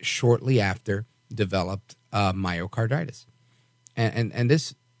shortly after developed myocarditis. And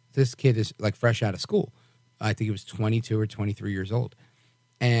this kid is like fresh out of school. I think he was 22 or 23 years old.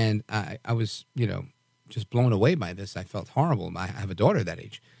 And I was, just blown away by this. I felt horrible. I have a daughter that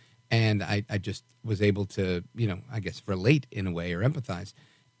age. And I just was able to, I guess relate in a way or empathize.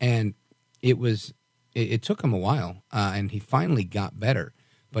 And it took him a while, and he finally got better.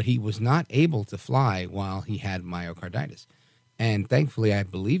 But he was not able to fly while he had myocarditis. And thankfully, I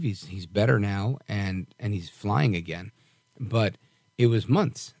believe he's better now, and he's flying again. But it was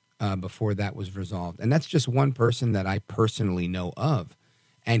months before that was resolved. And that's just one person that I personally know of.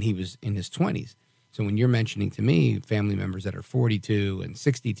 And he was in his 20s. So when you're mentioning to me family members that are 42 and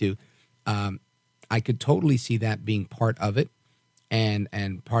 62, I could totally see that being part of it, and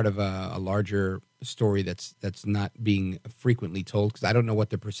part of a larger story that's not being frequently told, because I don't know what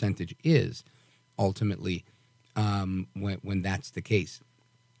the percentage is ultimately when that's the case.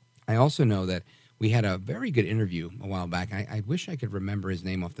 I also know that we had a very good interview a while back. I wish I could remember his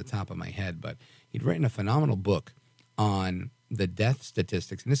name off the top of my head, but he'd written a phenomenal book on the death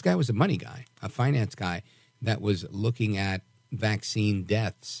statistics. And this guy was a money guy, a finance guy that was looking at vaccine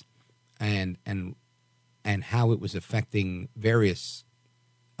deaths and how it was affecting various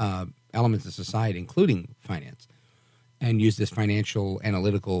elements of society, including finance, and used this financial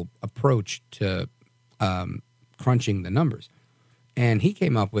analytical approach to crunching the numbers. And he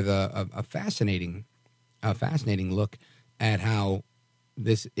came up with a fascinating look at how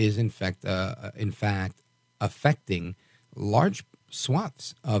this is in fact affecting large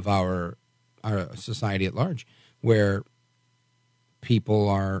swaths of our society at large, where people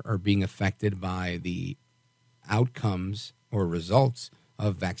are being affected by the outcomes or results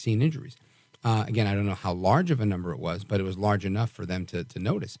of vaccine injuries. Again, I don't know how large of a number it was, but it was large enough for them to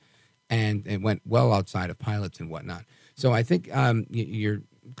notice. And it went well outside of pilots and whatnot. So I think you're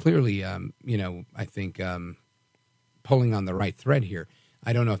clearly, I think, pulling on the right thread here.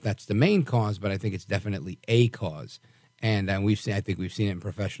 I don't know if that's the main cause, but I think it's definitely a cause. And I think we've seen it in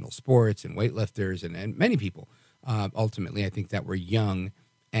professional sports and weightlifters and many people. Ultimately, I think that were young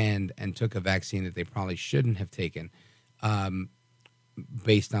and took a vaccine that they probably shouldn't have taken,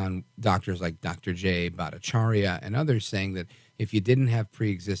 based on doctors like Dr. Jay Bhattacharya and others saying that if you didn't have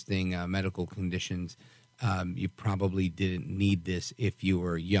pre-existing medical conditions, you probably didn't need this if you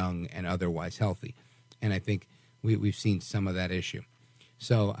were young and otherwise healthy. And I think we've seen some of that issue.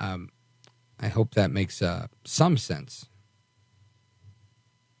 So I hope that makes some sense.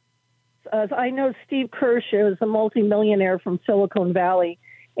 I know Steve Kirsch is a multimillionaire from Silicon Valley,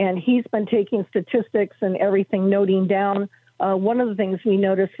 and he's been taking statistics and everything, noting down. One of the things we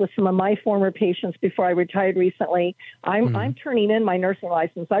noticed with some of my former patients before I retired recently, I'm turning in my nursing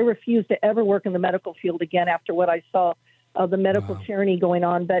license. I refuse to ever work in the medical field again after what I saw of the medical tyranny going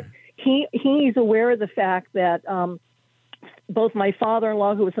on. But he's aware of the fact that both my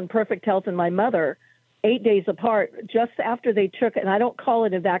father-in-law, who was in perfect health, and my mother, 8 days apart, just after they took it, and I don't call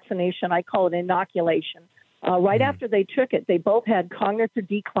it a vaccination, I call it inoculation. Right after they took it, they both had cognitive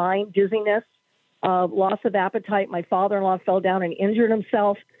decline, dizziness, loss of appetite. My father-in-law fell down and injured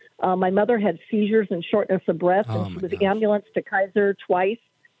himself. My mother had seizures and shortness of breath, and she was ambulanced to Kaiser twice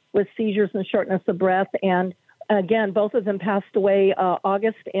with seizures and shortness of breath. And again, both of them passed away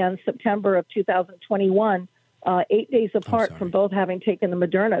August and September of 2021. 8 days apart from both having taken the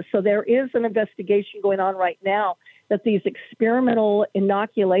Moderna. So there is an investigation going on right now that these experimental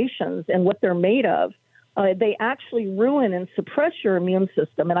inoculations and what they're made of, they actually ruin and suppress your immune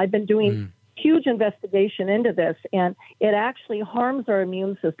system. And I've been doing huge investigation into this, and it actually harms our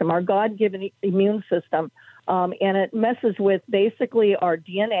immune system, our God-given immune system, and it messes with basically our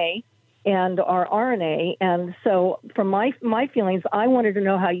DNA and our RNA. And so from my feelings, I wanted to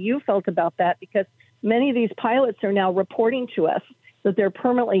know how you felt about that, because many of these pilots are now reporting to us that they're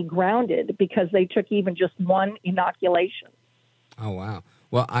permanently grounded because they took even just one inoculation. Oh, wow.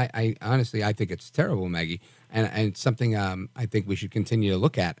 Well, I honestly, I think it's terrible, Maggie, and it's something I think we should continue to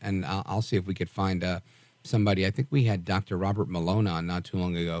look at, and I'll see if we could find somebody. I think we had Dr. Robert Malone on not too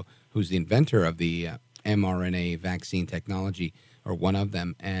long ago, who's the inventor of the mRNA vaccine technology, or one of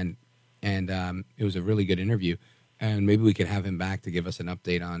them, and it was a really good interview. And maybe we could have him back to give us an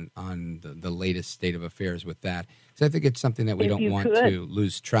update on the latest state of affairs with that. So I think it's something that we don't want to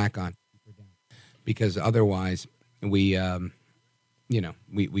lose track on, because otherwise we don't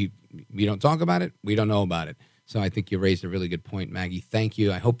talk about it. We don't know about it. So I think you raised a really good point, Maggie. Thank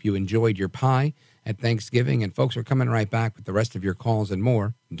you. I hope you enjoyed your pie at Thanksgiving. And folks, we're coming right back with the rest of your calls and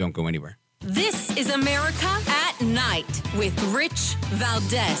more. Don't go anywhere. This is America at Night with Rich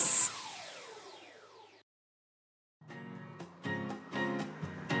Valdez.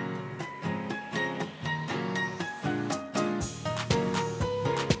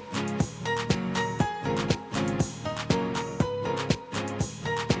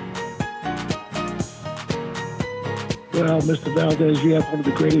 Well, Mr. Valdez, you have one of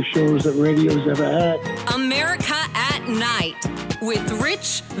the greatest shows that radio's ever had. America at Night with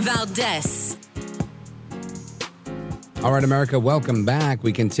Rich Valdez. All right, America, welcome back.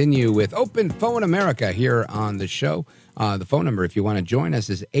 We continue with Open Phone America here on the show. The phone number, if you want to join us,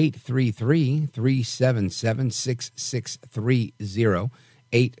 is 833-377-6630.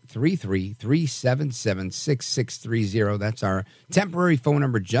 833-377-6630. That's our temporary phone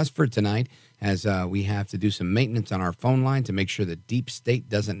number just for tonight, as we have to do some maintenance on our phone line to make sure the deep state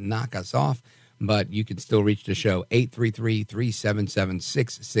doesn't knock us off. But you can still reach the show,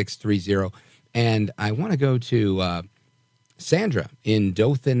 833-377-6630. And I want to go to Sandra in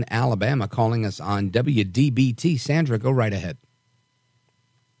Dothan, Alabama, calling us on WDBT. Sandra, go right ahead.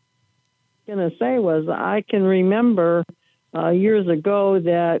 What I was going to say was, I can remember years ago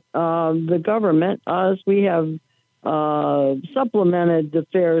that the government, we have supplemented the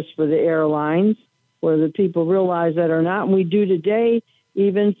fares for the airlines, where the people realize that or not. And we do today,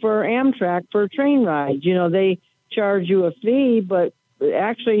 even for Amtrak, for train rides. You know, they charge you a fee, but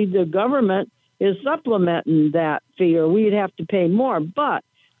actually the government is supplementing that fee, or we'd have to pay more. But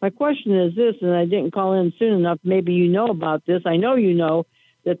my question is this, and I didn't call in soon enough, maybe you know about this. I know you know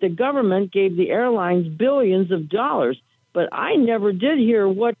that the government gave the airlines billions of dollars. But I never did hear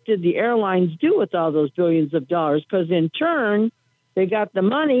what did the airlines do with all those billions of dollars, because in turn, they got the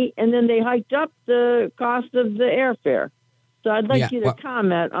money and then they hiked up the cost of the airfare. So I'd like you to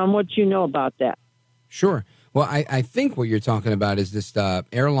comment on what you know about that. Sure. Well, I think what you're talking about is this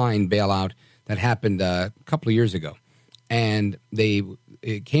airline bailout that happened a couple of years ago. And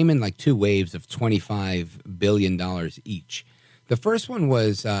it came in like two waves of $25 billion each. The first one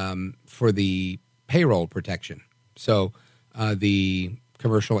was for the payroll protection. So the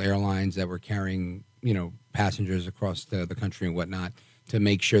commercial airlines that were carrying, passengers across the country and whatnot to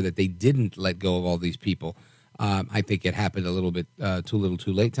make sure that they didn't let go of all these people. I think it happened a little bit too little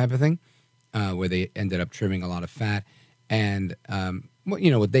too late type of thing, where they ended up trimming a lot of fat and,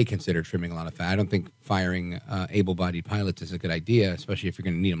 what they consider trimming a lot of fat. I don't think firing able-bodied pilots is a good idea, especially if you're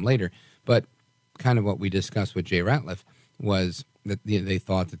going to need them later. But kind of what we discussed with Jay Ratliff was that they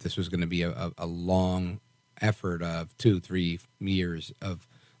thought that this was going to be a long effort of 2-3 years of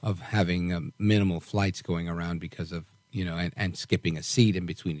having minimal flights going around because of, and skipping a seat in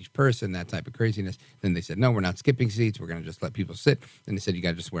between each person, that type of craziness. Then they said, no, we're not skipping seats. We're going to just let people sit. Then they said, you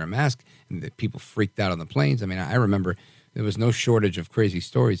got to just wear a mask. And the people freaked out on the planes. I mean, I remember there was no shortage of crazy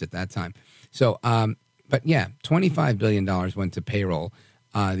stories at that time. So, but yeah, $25 billion went to payroll.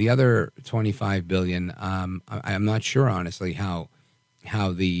 The other $25 billion, I'm not sure, honestly, how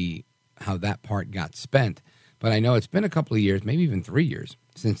that part got spent. But I know it's been a couple of years, maybe even 3 years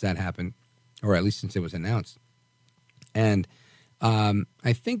since that happened, or at least since it was announced. And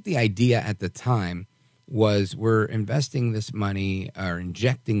I think the idea at the time was we're investing this money, or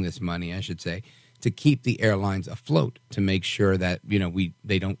injecting this money, I should say, to keep the airlines afloat, to make sure that,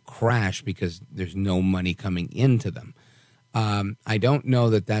 they don't crash because there's no money coming into them. I don't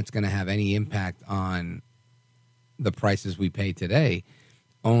know that that's going to have any impact on the prices we pay today,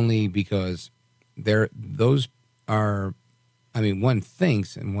 only because those are, one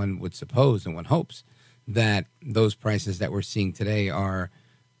thinks and one would suppose and one hopes that those prices that we're seeing today are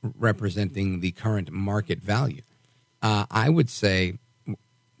representing the current market value. I would say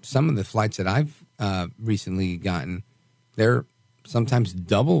some of the flights that I've recently gotten, they're sometimes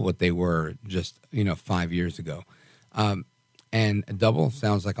double what they were just 5 years ago. And double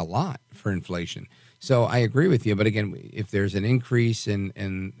sounds like a lot for inflation. So I agree with you. But again, if there's an increase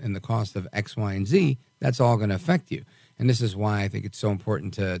in the cost of X, Y, and Z, that's all going to affect you. And this is why I think it's so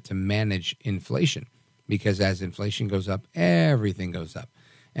important to manage inflation, because as inflation goes up, everything goes up.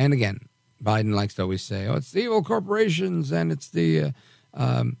 And again, Biden likes to always say, it's the evil corporations and it's the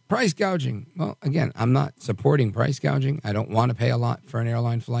price gouging. Well, again, I'm not supporting price gouging. I don't want to pay a lot for an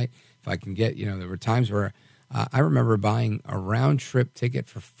airline flight. If I can get, there were times where I remember buying a round-trip ticket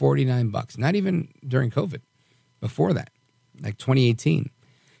for $49, not even during COVID, before that, like 2018.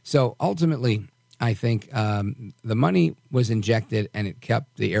 So ultimately, I think the money was injected and it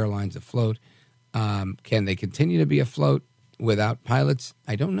kept the airlines afloat. Can they continue to be afloat without pilots?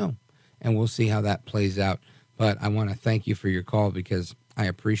 I don't know. And we'll see how that plays out. But I want to thank you for your call because I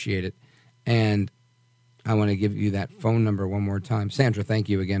appreciate it. And I want to give you that phone number one more time. Sandra, thank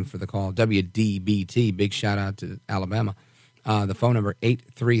you again for the call. WDBT, big shout out to Alabama. The phone number,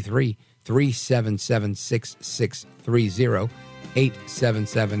 833-377-6630.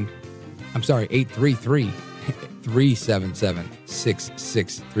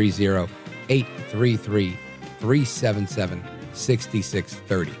 833-377-6630.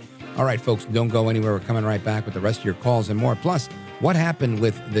 833-377-6630. All right, folks, don't go anywhere. We're coming right back with the rest of your calls and more. Plus, what happened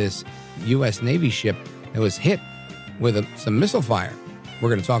with this U.S. Navy ship that was hit with some missile fire? We're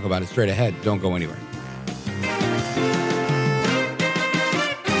going to talk about it straight ahead. Don't go anywhere.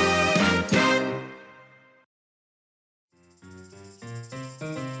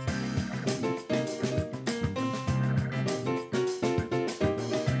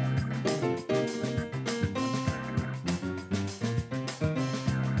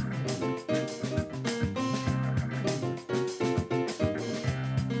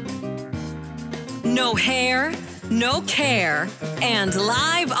 No hair, no care, and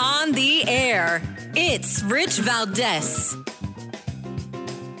live on the air, it's Rich Valdez.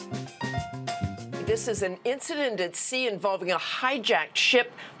 This is an incident at sea involving a hijacked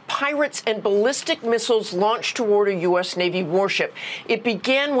ship. Pirates and ballistic missiles launched toward a U.S. Navy warship. It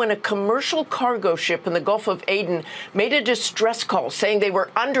began when a commercial cargo ship in the Gulf of Aden made a distress call saying they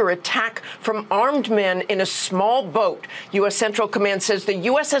were under attack from armed men in a small boat. U.S. Central Command says the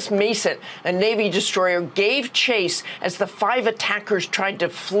USS Mason, a Navy destroyer, gave chase as the 5 attackers tried to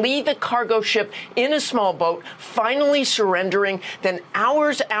flee the cargo ship in a small boat, finally surrendering. Then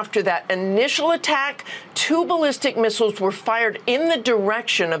hours after that initial attack, 2 ballistic missiles were fired in the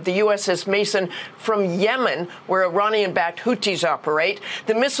direction of the USS Mason from Yemen, where Iranian-backed Houthis operate.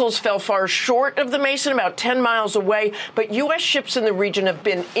 The missiles fell far short of the Mason, about 10 miles away, but U.S. ships in the region have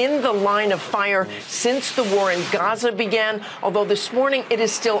been in the line of fire since the war in Gaza began, although this morning it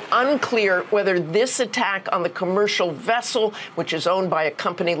is still unclear whether this attack on the commercial vessel, which is owned by a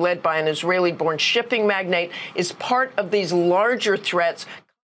company led by an Israeli-born shipping magnate, is part of these larger threats.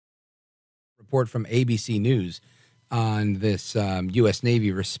 Report from ABC News on this U.S. Navy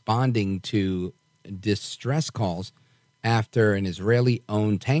responding to distress calls after an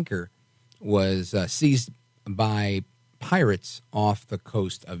Israeli-owned tanker was seized by pirates off the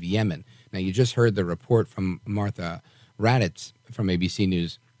coast of Yemen. Now, you just heard the report from Martha Raddatz from ABC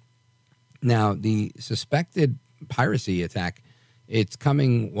News. Now, the suspected piracy attack, it's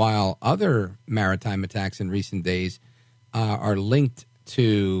coming while other maritime attacks in recent days are linked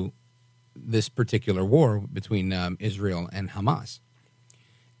to this particular war between Israel and Hamas.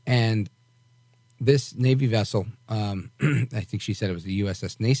 And this Navy vessel, I think she said it was the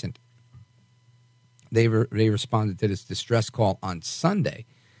USS Nascent, they responded to this distress call on Sunday,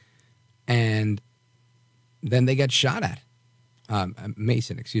 and then they got shot at.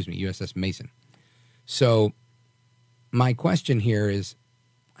 USS Mason. So my question here is,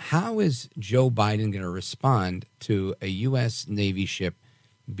 how is Joe Biden going to respond to a U.S. Navy ship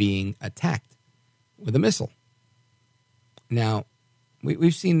being attacked with a missile? Now,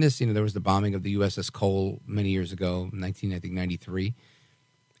 we've seen this. There was the bombing of the USS Cole many years ago, 1993,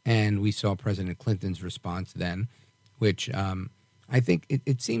 and we saw President Clinton's response then, which I think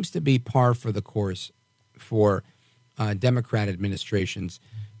it seems to be par for the course for Democrat administrations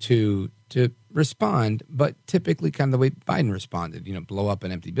to respond, but typically kind of the way Biden responded, blow up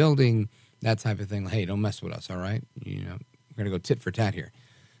an empty building, that type of thing. Hey, don't mess with us, all right? We're going to go tit for tat here.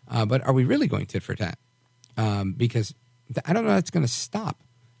 But are we really going tit for tat? Because I don't know that's going to stop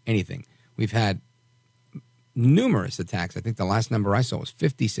anything. We've had numerous attacks. I think the last number I saw was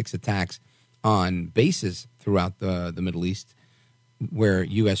 56 attacks on bases throughout the Middle East where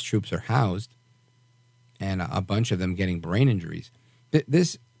U.S. troops are housed, and a bunch of them getting brain injuries.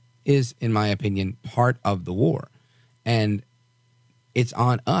 This is, in my opinion, part of the war. And it's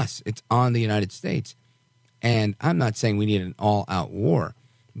on us. It's on the United States. And I'm not saying we need an all-out war,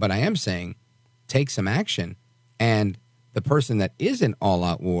 but I am saying take some action. And the person that is in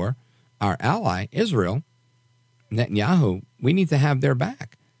all-out war, our ally, Israel, Netanyahu, we need to have their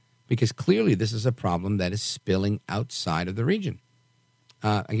back. Because clearly this is a problem that is spilling outside of the region.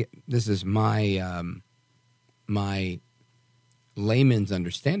 This is my layman's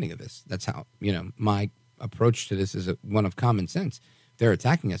understanding of this. That's how, my approach to this is one of common sense. If they're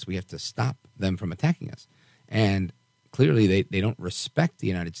attacking us, we have to stop them from attacking us. And clearly they don't respect the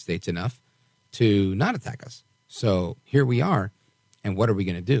United States enough to not attack us. So here we are. And what are we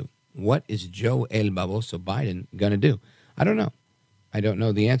going to do? What is Joe El Baboso Biden going to do? I don't know. I don't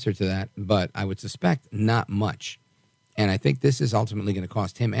know the answer to that, but I would suspect not much. And I think this is ultimately going to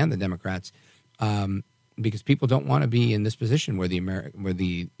cost him and the Democrats because people don't want to be in this position where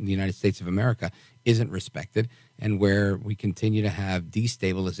the United States of America isn't respected and where we continue to have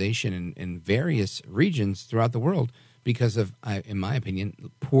destabilization in various regions throughout the world because of, in my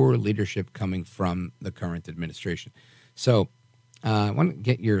opinion, poor leadership coming from the current administration. So I want to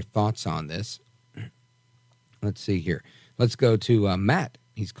get your thoughts on this. Let's see here. Let's go to Matt.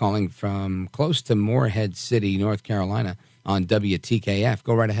 He's calling from close to Morehead City, North Carolina, on WTKF.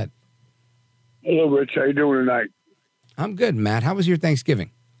 Go right ahead. Hello, Rich. How you doing tonight? I'm good, Matt. How was your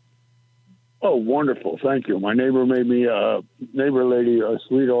Thanksgiving? Oh, wonderful. Thank you. My neighbor made me, neighbor lady, a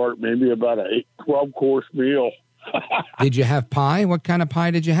sweetheart, made me about a 12-course meal. Did you have pie? What kind of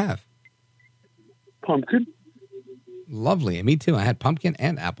pie did you have? Pumpkin. Lovely. Me too. I had pumpkin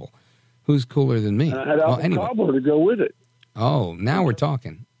and apple. Who's cooler than me? And I had apple cobbler to go with it. Oh, now we're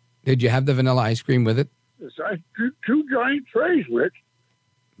talking. Did you have the vanilla ice cream with it? Yes, two giant trays, Rich.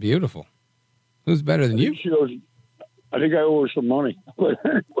 Beautiful. Who's better than you? I think I owe her some money.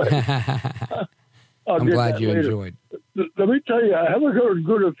 I'm glad you enjoyed. Let me tell you, I have a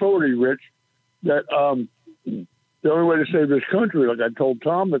good authority, Rich, that the only way to save this country, like I told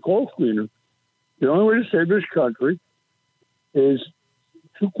Tom, the clothes cleaner, the only way to save this country is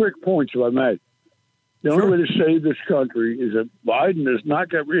 2 quick points, if I may. The only way to save this country is that Biden does not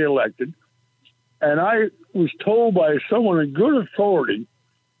get reelected. And I was told by someone in good authority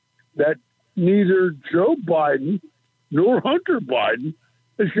that neither Joe Biden nor Hunter Biden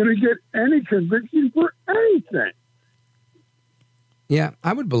is going to get any conviction for anything. Yeah,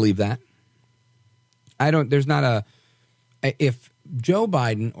 I would believe that. If Joe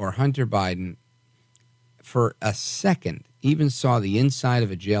Biden or Hunter Biden for a second even saw the inside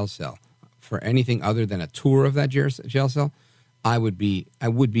of a jail cell for anything other than a tour of that jail cell, I would be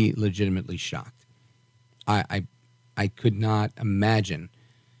legitimately shocked. I could not imagine.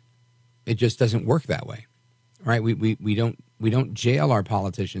 It just doesn't work that way, right? We don't jail our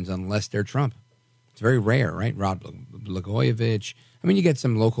politicians unless they're Trump. It's very rare, right? Rod Blagojevich. I mean, you get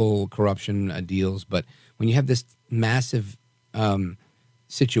some local corruption deals, but when you have this massive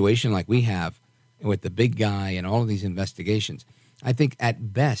situation like we have with the big guy and all of these investigations, I think at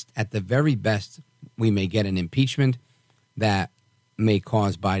the very best, we may get an impeachment that may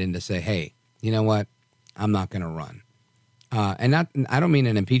cause Biden to say, hey, you know what? I'm not going to run. I don't mean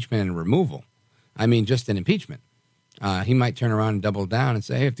an impeachment and removal. I mean just an impeachment. He might turn around and double down and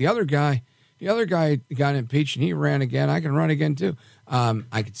say, hey, if the other guy got impeached and he ran again, I can run again too.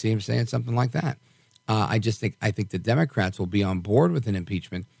 I could see him saying something like that. I think the Democrats will be on board with an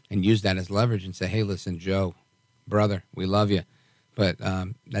impeachment and use that as leverage and say, hey, listen, Joe, brother, we love you, but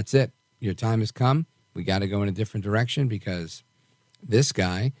that's it. Your time has come. We got to go in a different direction because this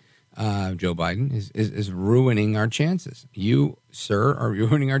guy, Joe Biden, is ruining our chances. You, sir, are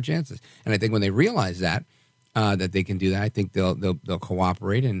ruining our chances. And I think when they realize that they can do that, I think they'll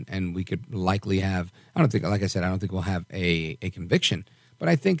cooperate, and we could likely have. I don't think we'll have a conviction, but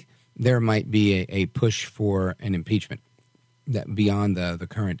I think there might be a push for an impeachment that beyond the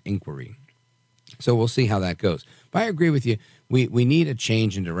current inquiry. So we'll see how that goes. But I agree with you. We need a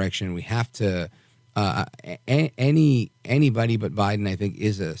change in direction. We have to. Anybody but Biden, I think,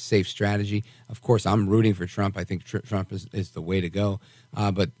 is a safe strategy. Of course, I'm rooting for Trump. I think Trump is the way to go.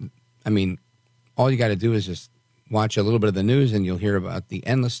 But I mean, all you got to do is just watch a little bit of the news, and you'll hear about the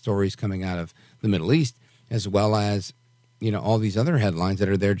endless stories coming out of the Middle East, as well as all these other headlines that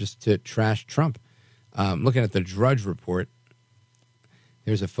are there just to trash Trump. Looking at the Drudge Report,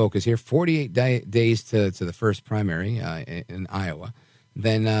 there's a focus here: 48 days to the first primary in Iowa.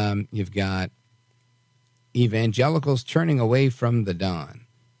 Then you've got evangelicals turning away from the Don.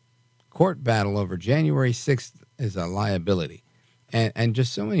 Court battle over January 6th is a liability. And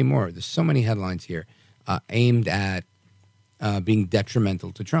just so many more. There's so many headlines here aimed at being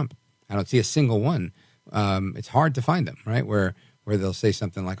detrimental to Trump. I don't see a single one. It's hard to find them, right? Where they'll say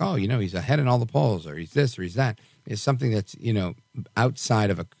something like, oh, he's ahead in all the polls, or he's this or he's that. It's something that's, outside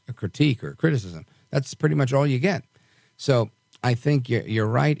of a critique or a criticism. That's pretty much all you get. So I think you're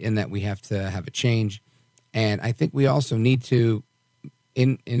right in that we have to have a change. And I think we also need to,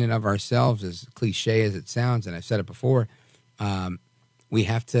 in and of ourselves, as cliche as it sounds, and I've said it before, we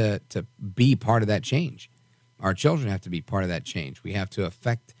have to be part of that change. Our children have to be part of that change. We have to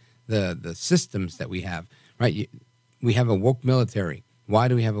affect the systems that we have, right? We have a woke military. Why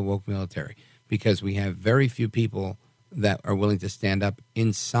do we have a woke military? Because we have very few people that are willing to stand up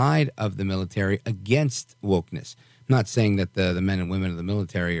inside of the military against wokeness. I'm not saying that the men and women of the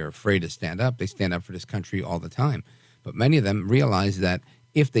military are afraid to stand up. They stand up for this country all the time. But many of them realize that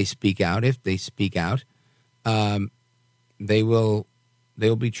if they speak out, they will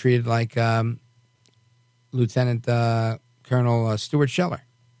be treated like Lieutenant Colonel Stuart Scheller,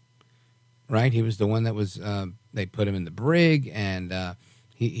 right? He was the one that was they put him in the brig, and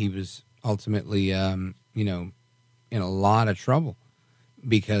he was ultimately in a lot of trouble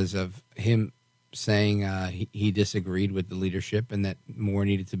because of him saying he disagreed with the leadership and that more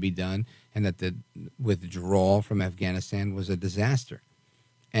needed to be done, and that the withdrawal from Afghanistan was a disaster.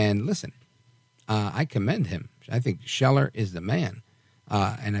 And listen, I commend him. I think Scheller is the man.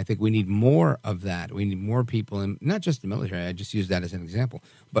 And I think we need more of that. We need more people, in not just the military. I just use that as an example,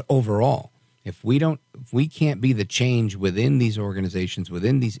 but overall, if we can't be the change within these organizations,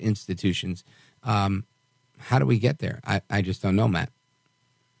 within these institutions, how do we get there? I just don't know, Matt.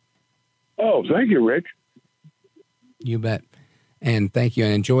 Oh, thank you, Rich. You bet. And thank you.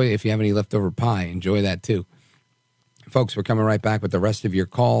 And enjoy, if you have any leftover pie, enjoy that too. Folks, we're coming right back with the rest of your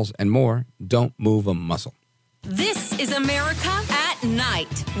calls and more. Don't move a muscle. This is America at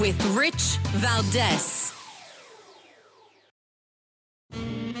Night with Rich Valdez.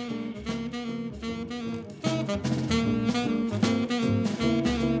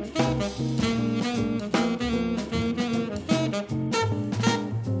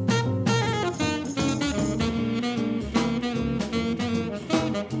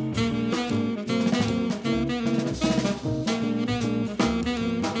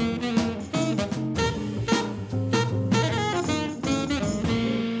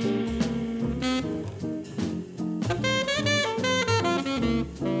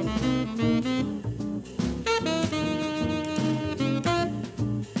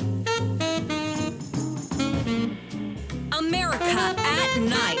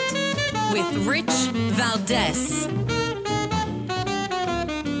 Valdez.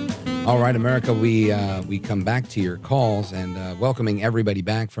 All right, America, we come back to your calls and welcoming everybody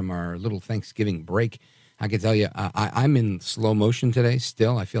back from our little Thanksgiving break. I can tell you, I'm in slow motion today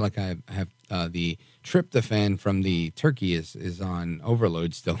still. I feel like I have the tryptophan from the turkey is on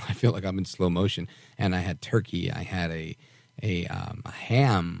overload still. I feel like I'm in slow motion. And I had turkey. I had a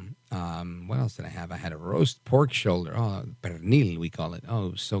ham. What else did I have? I had a roast pork shoulder. Oh, pernil, we call it. Oh,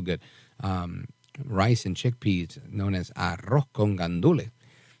 it was so good. Rice and chickpeas, known as arroz con gandules.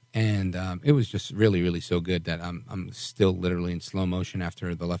 And it was just really, really so good that I'm still literally in slow motion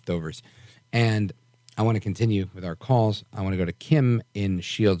after the leftovers. And I want to continue with our calls. I want to go to Kim in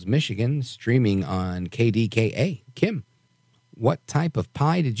Shields, Michigan, streaming on KDKA. Kim, what type of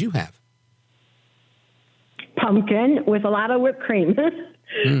pie did you have? Pumpkin with a lot of whipped cream.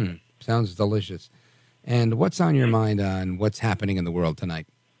 Sounds delicious. And what's on your mind on what's happening in the world tonight?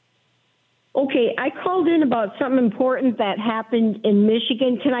 Okay, I called in about something important that happened in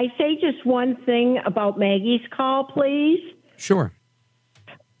Michigan. Can I say just one thing about Maggie's call, please? Sure.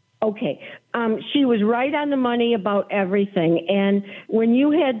 Okay. She was right on the money about everything. And when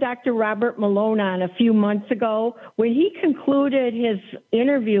you had Dr. Robert Malone on a few months ago, when he concluded his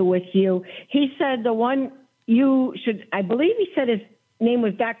interview with you, he said the one you should, I believe he said his name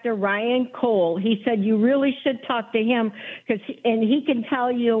was Dr. Ryan Cole. He said you really should talk to him and he can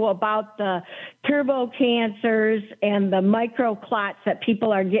tell you about the turbo cancers and the microclots that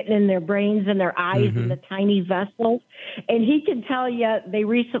people are getting in their brains and their eyes and the tiny vessels. And he can tell you they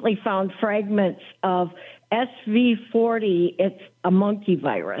recently found fragments of SV40. It's a monkey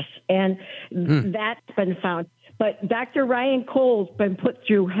virus, and that's been found. But Dr. Ryan Cole's been put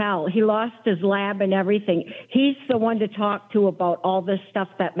through hell. He lost his lab and everything. He's the one to talk to about all this stuff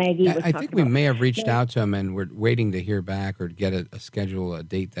that Maggie was talking about. I think we may have reached out to him, and we're waiting to hear back or get a schedule, a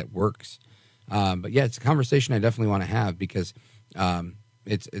date that works. But, yeah, it's a conversation I definitely want to have because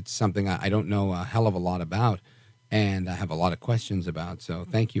it's something I don't know a hell of a lot about, and I have a lot of questions about. So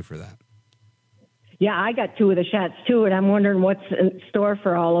thank you for that. Yeah, I got 2 of the shots, too, and I'm wondering what's in store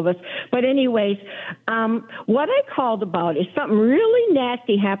for all of us. But anyways, what I called about is something really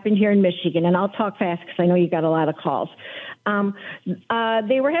nasty happened here in Michigan, and I'll talk fast because I know you got a lot of calls.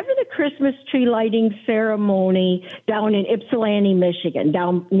 They were having a Christmas tree lighting ceremony down in Ypsilanti, Michigan,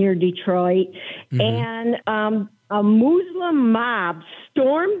 down near Detroit, and a Muslim mob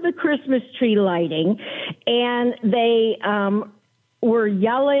stormed the Christmas tree lighting, and they were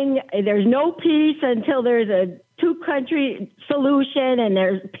yelling, there's no peace until there's a 2-country solution and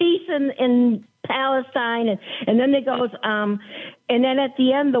there's peace in Palestine. And then it goes, and then at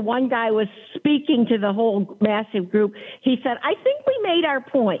the end, the one guy was speaking to the whole massive group. He said, I think we made our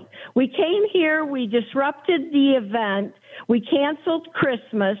point. We came here, we disrupted the event, we canceled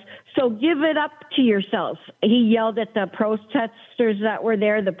Christmas, so give it up to yourselves. He yelled at the protesters that were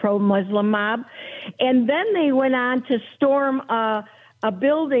there, the pro-Muslim mob. And then they went on to storm a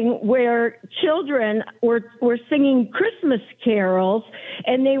building where children were singing Christmas carols,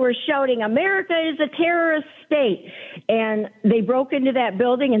 and they were shouting, America is a terrorist state. And they broke into that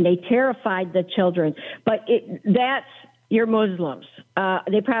building, and they terrified the children. But that's your Muslims.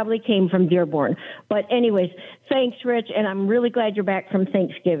 They probably came from Dearborn. But anyways, thanks, Rich, and I'm really glad you're back from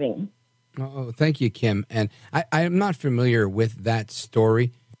Thanksgiving. Oh, thank you, Kim. And I am not familiar with that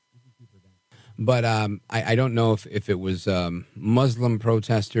story, but I don't know if it was Muslim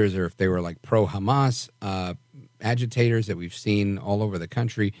protesters or if they were like pro-Hamas agitators that we've seen all over the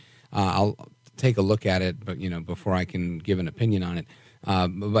country. I'll take a look at it, but before I can give an opinion on it.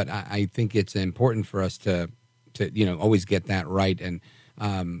 But I think it's important for us to always get that right. And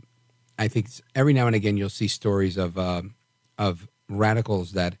I think every now and again you'll see stories of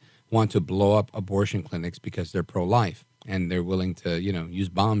radicals that want to blow up abortion clinics because they're pro-life and they're willing to use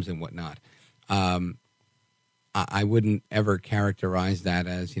bombs and whatnot. I wouldn't ever characterize that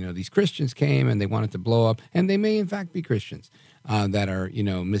as these Christians came and they wanted to blow up, and they may in fact be Christians that are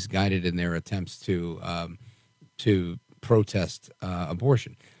misguided in their attempts to protest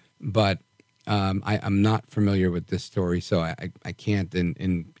abortion. But I'm not familiar with this story, so I can't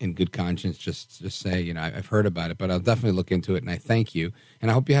in good conscience just say, I've heard about it, but I'll definitely look into it, and I thank you.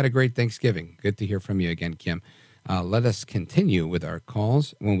 And I hope you had a great Thanksgiving. Good to hear from you again, Kim. Let us continue with our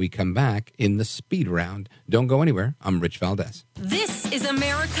calls when we come back in the speed round. Don't go anywhere. I'm Rich Valdez. This is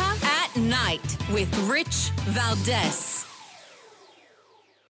America at Night with Rich Valdez.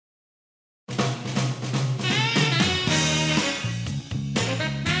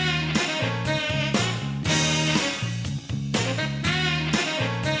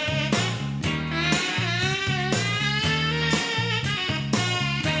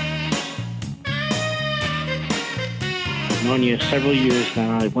 I've known you several years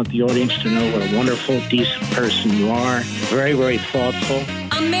now. I want the audience to know what a wonderful, decent person you are. Very, very thoughtful.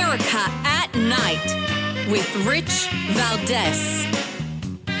 America at Night with Rich Valdez.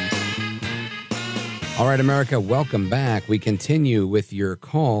 All right, America, welcome back. We continue with your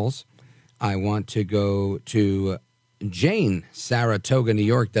calls. I want to go to Jane, Saratoga, New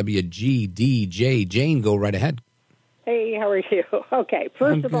York, WGDJ. Jane, go right ahead. Hey, how are you? Okay,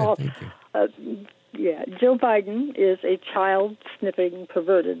 first of all, Joe Biden is a child-sniffing,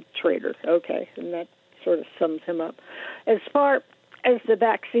 perverted traitor. Okay, and that sort of sums him up. As far as the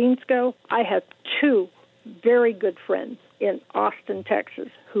vaccines go, I have two very good friends in Austin, Texas,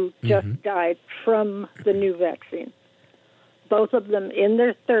 who just died from the new vaccine. Both of them in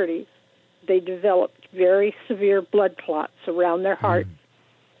their 30s. They developed very severe blood clots around their hearts,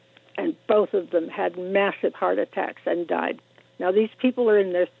 and both of them had massive heart attacks and died. Now, these people are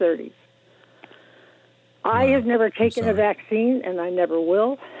in their 30s. I have never taken a vaccine, and I never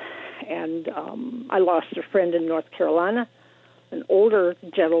will. And I lost a friend in North Carolina, an older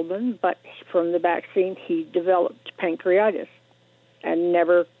gentleman, but from the vaccine, he developed pancreatitis and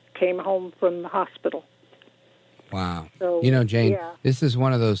never came home from the hospital. Wow. So, Jane, this is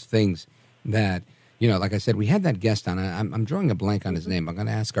one of those things that, like I said, we had that guest on. I'm drawing a blank on his name. I'm going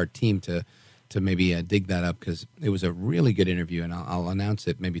to ask our team to maybe dig that up, because it was a really good interview, and I'll announce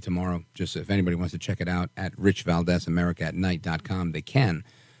it maybe tomorrow, just if anybody wants to check it out at richvaldezamericaatnight.com, they can,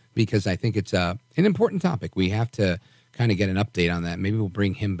 because I think it's an important topic. We have to kind of get an update on that. Maybe we'll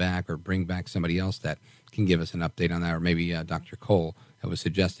bring him back or bring back somebody else that can give us an update on that, or maybe Dr. Cole, that was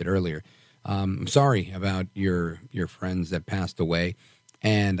suggested earlier. I'm sorry about your friends that passed away,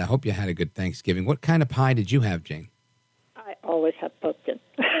 and I hope you had a good Thanksgiving. What kind of pie did you have, Jane? I always have pumpkin.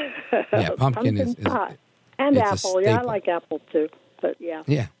 Yeah, pumpkin is pie. And apple. Yeah, I like apple too. But yeah.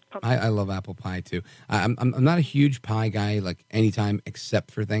 Yeah, I love apple pie too. I'm not a huge pie guy, like anytime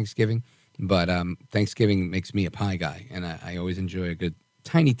except for Thanksgiving. But Thanksgiving makes me a pie guy, and I always enjoy a good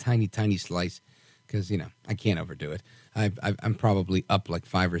tiny slice, because I can't overdo it. I'm probably up like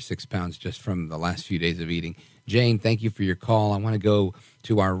 5 or 6 pounds just from the last few days of eating. Jane, thank you for your call. I want to go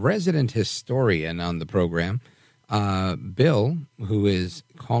to our resident historian on the program, Bill, who is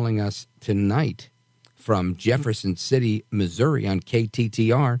calling us tonight from Jefferson City, Missouri on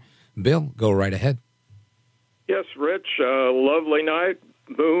KTTR. Bill, go right ahead. Yes, Rich, lovely night,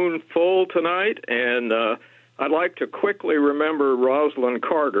 moon full tonight, and I'd like to quickly remember Rosalind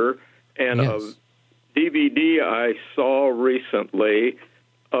Carter and a DVD I saw recently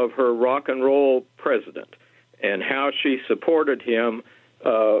of her rock and roll president and how she supported him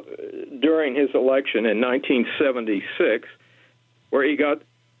during his election in 1976, where he got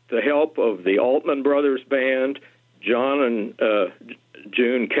the help of the Altman Brothers Band, John and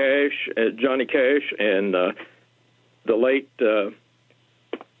Johnny Cash, and the late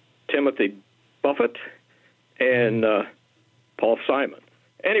Timothy Buffett, and Paul Simon.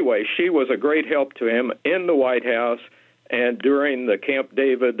 Anyway, she was a great help to him in the White House and during the Camp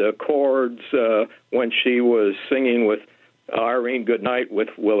David Accords when she was singing with Irene Goodnight with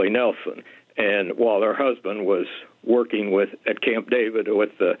Willie Nelson, and while her husband was working at Camp David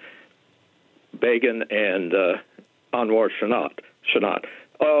with Begin and Anwar Shanat.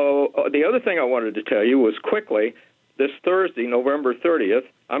 The other thing I wanted to tell you was quickly, this Thursday, November 30th,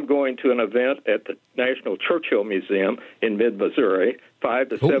 I'm going to an event at the National Churchill Museum in mid-Missouri, 5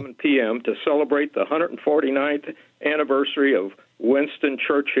 to 7 p.m., to celebrate the 149th anniversary of Winston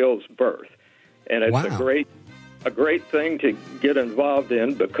Churchill's birth. And it's a great thing to get involved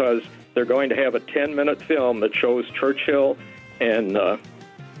in, because they're going to have a 10-minute film that shows Churchill and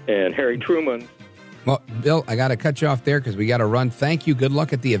Harry Truman. Well, Bill, I got to cut you off there because we got to run. Thank you. Good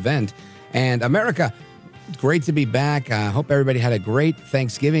luck at the event. And America, great to be back. I hope everybody had a great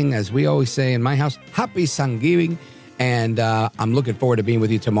Thanksgiving. As we always say in my house, happy Thanksgiving. And I'm looking forward to being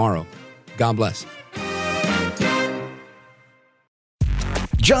with you tomorrow. God bless.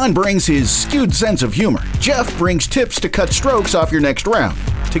 John brings his skewed sense of humor. Jeff brings tips to cut strokes off your next round.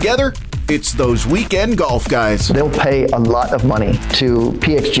 Together, it's those weekend golf guys. They'll pay a lot of money to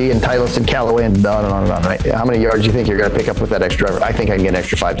PXG and Titleist and Callaway and on and on and on, right? How many yards do you think you're going to pick up with that extra driver? I think I can get an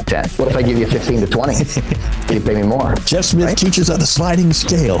extra 5 to 10. What if I give you 15 to 20? You pay me more. Jeff Smith teaches on a sliding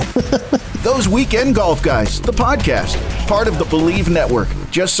scale. Those Weekend Golf Guys, the podcast, part of the Believe Network.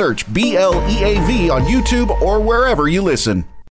 Just search BLEAV on YouTube or wherever you listen.